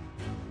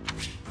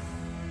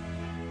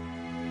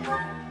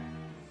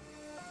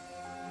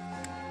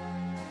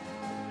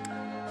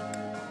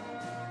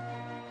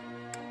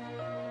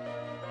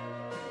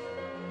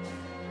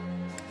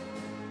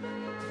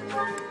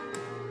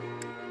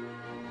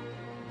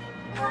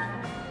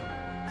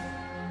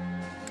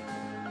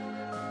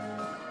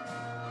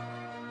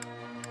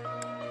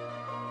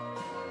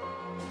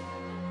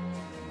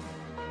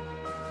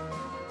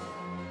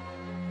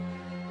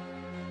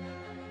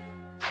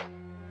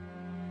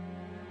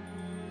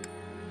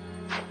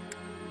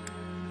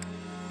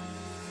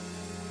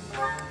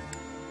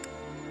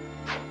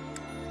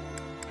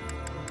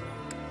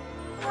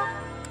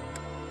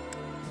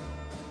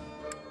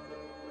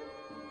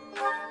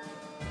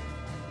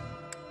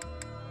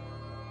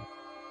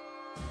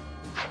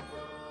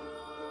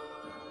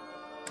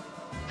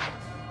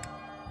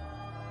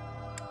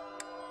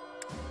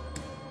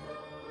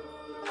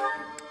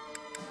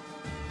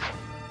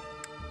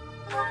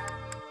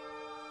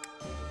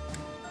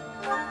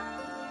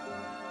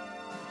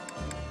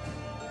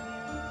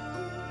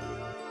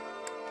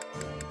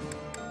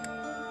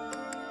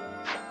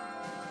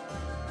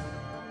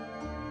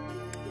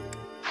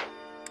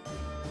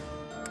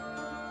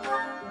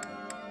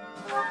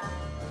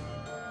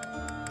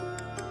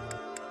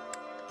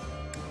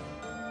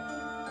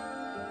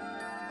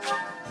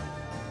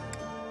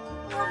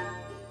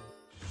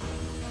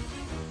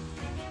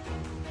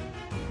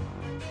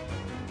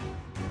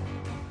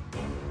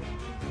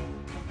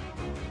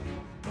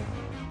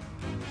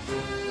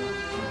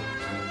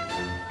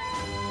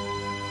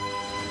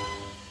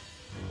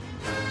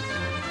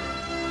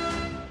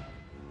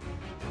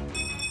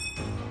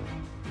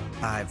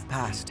 I've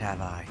passed, have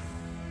I?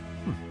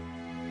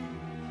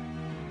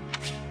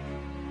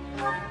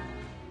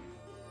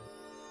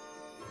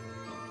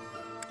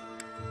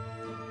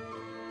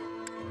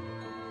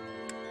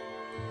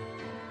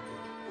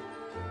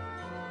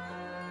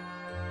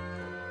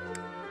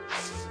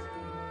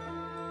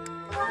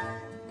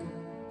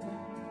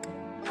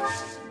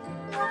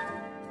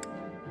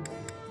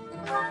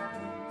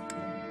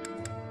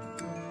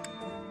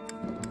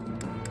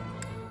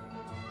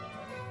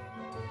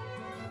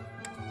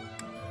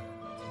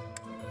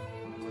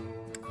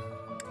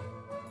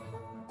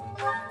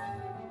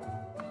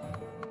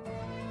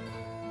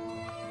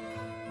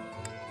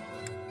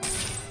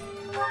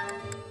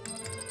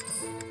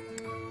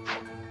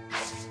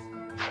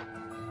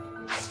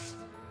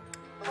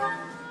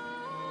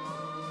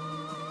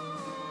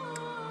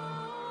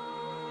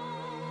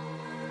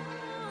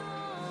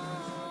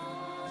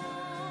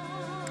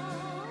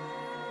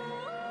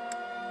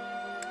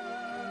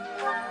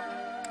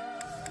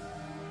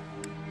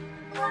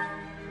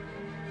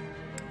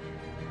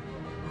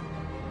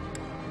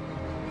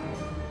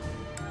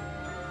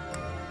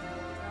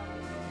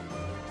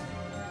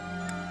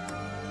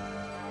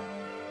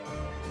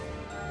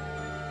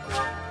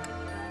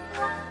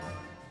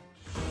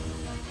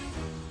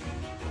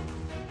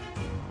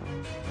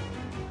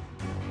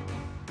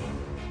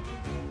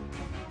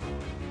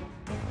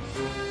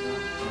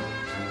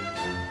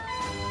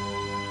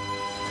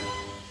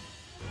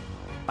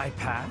 I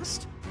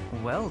passed?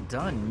 Well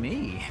done,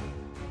 me.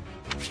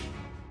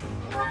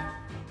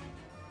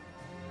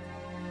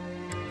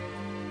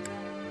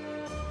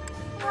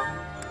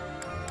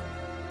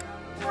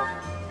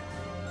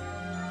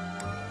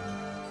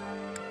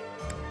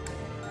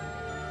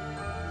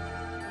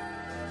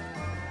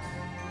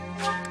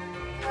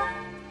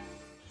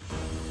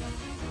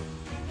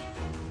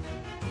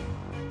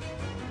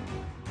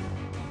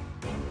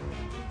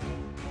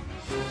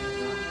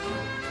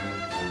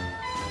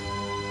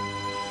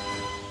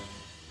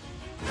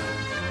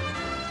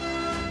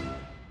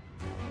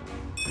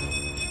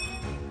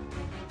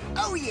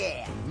 Oh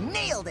yeah!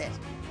 Nailed it!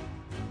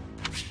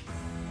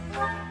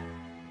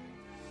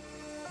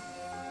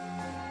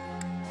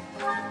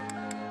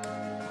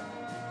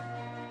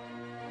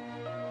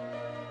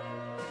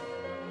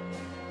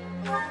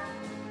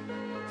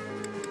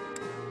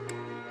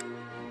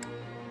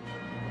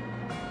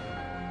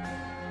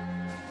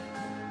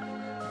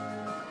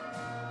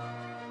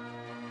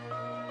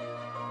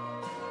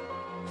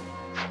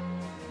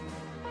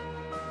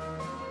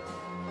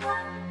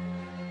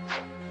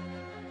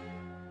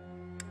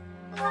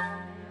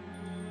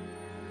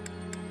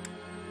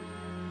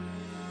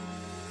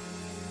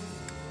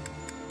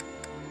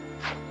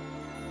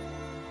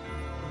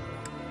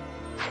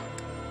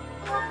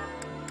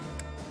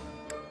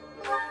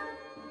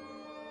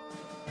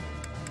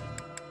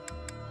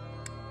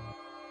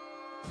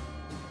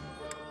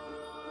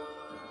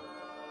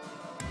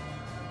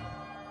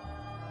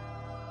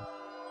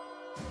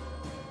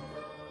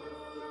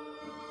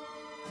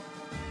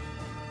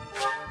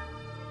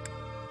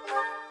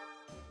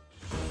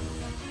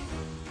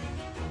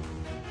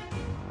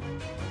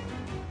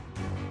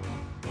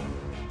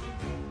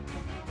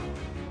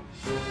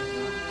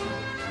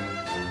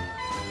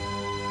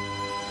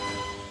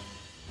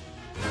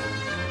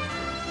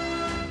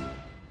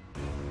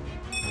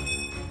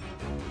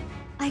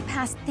 I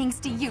passed thanks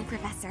to you,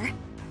 Professor.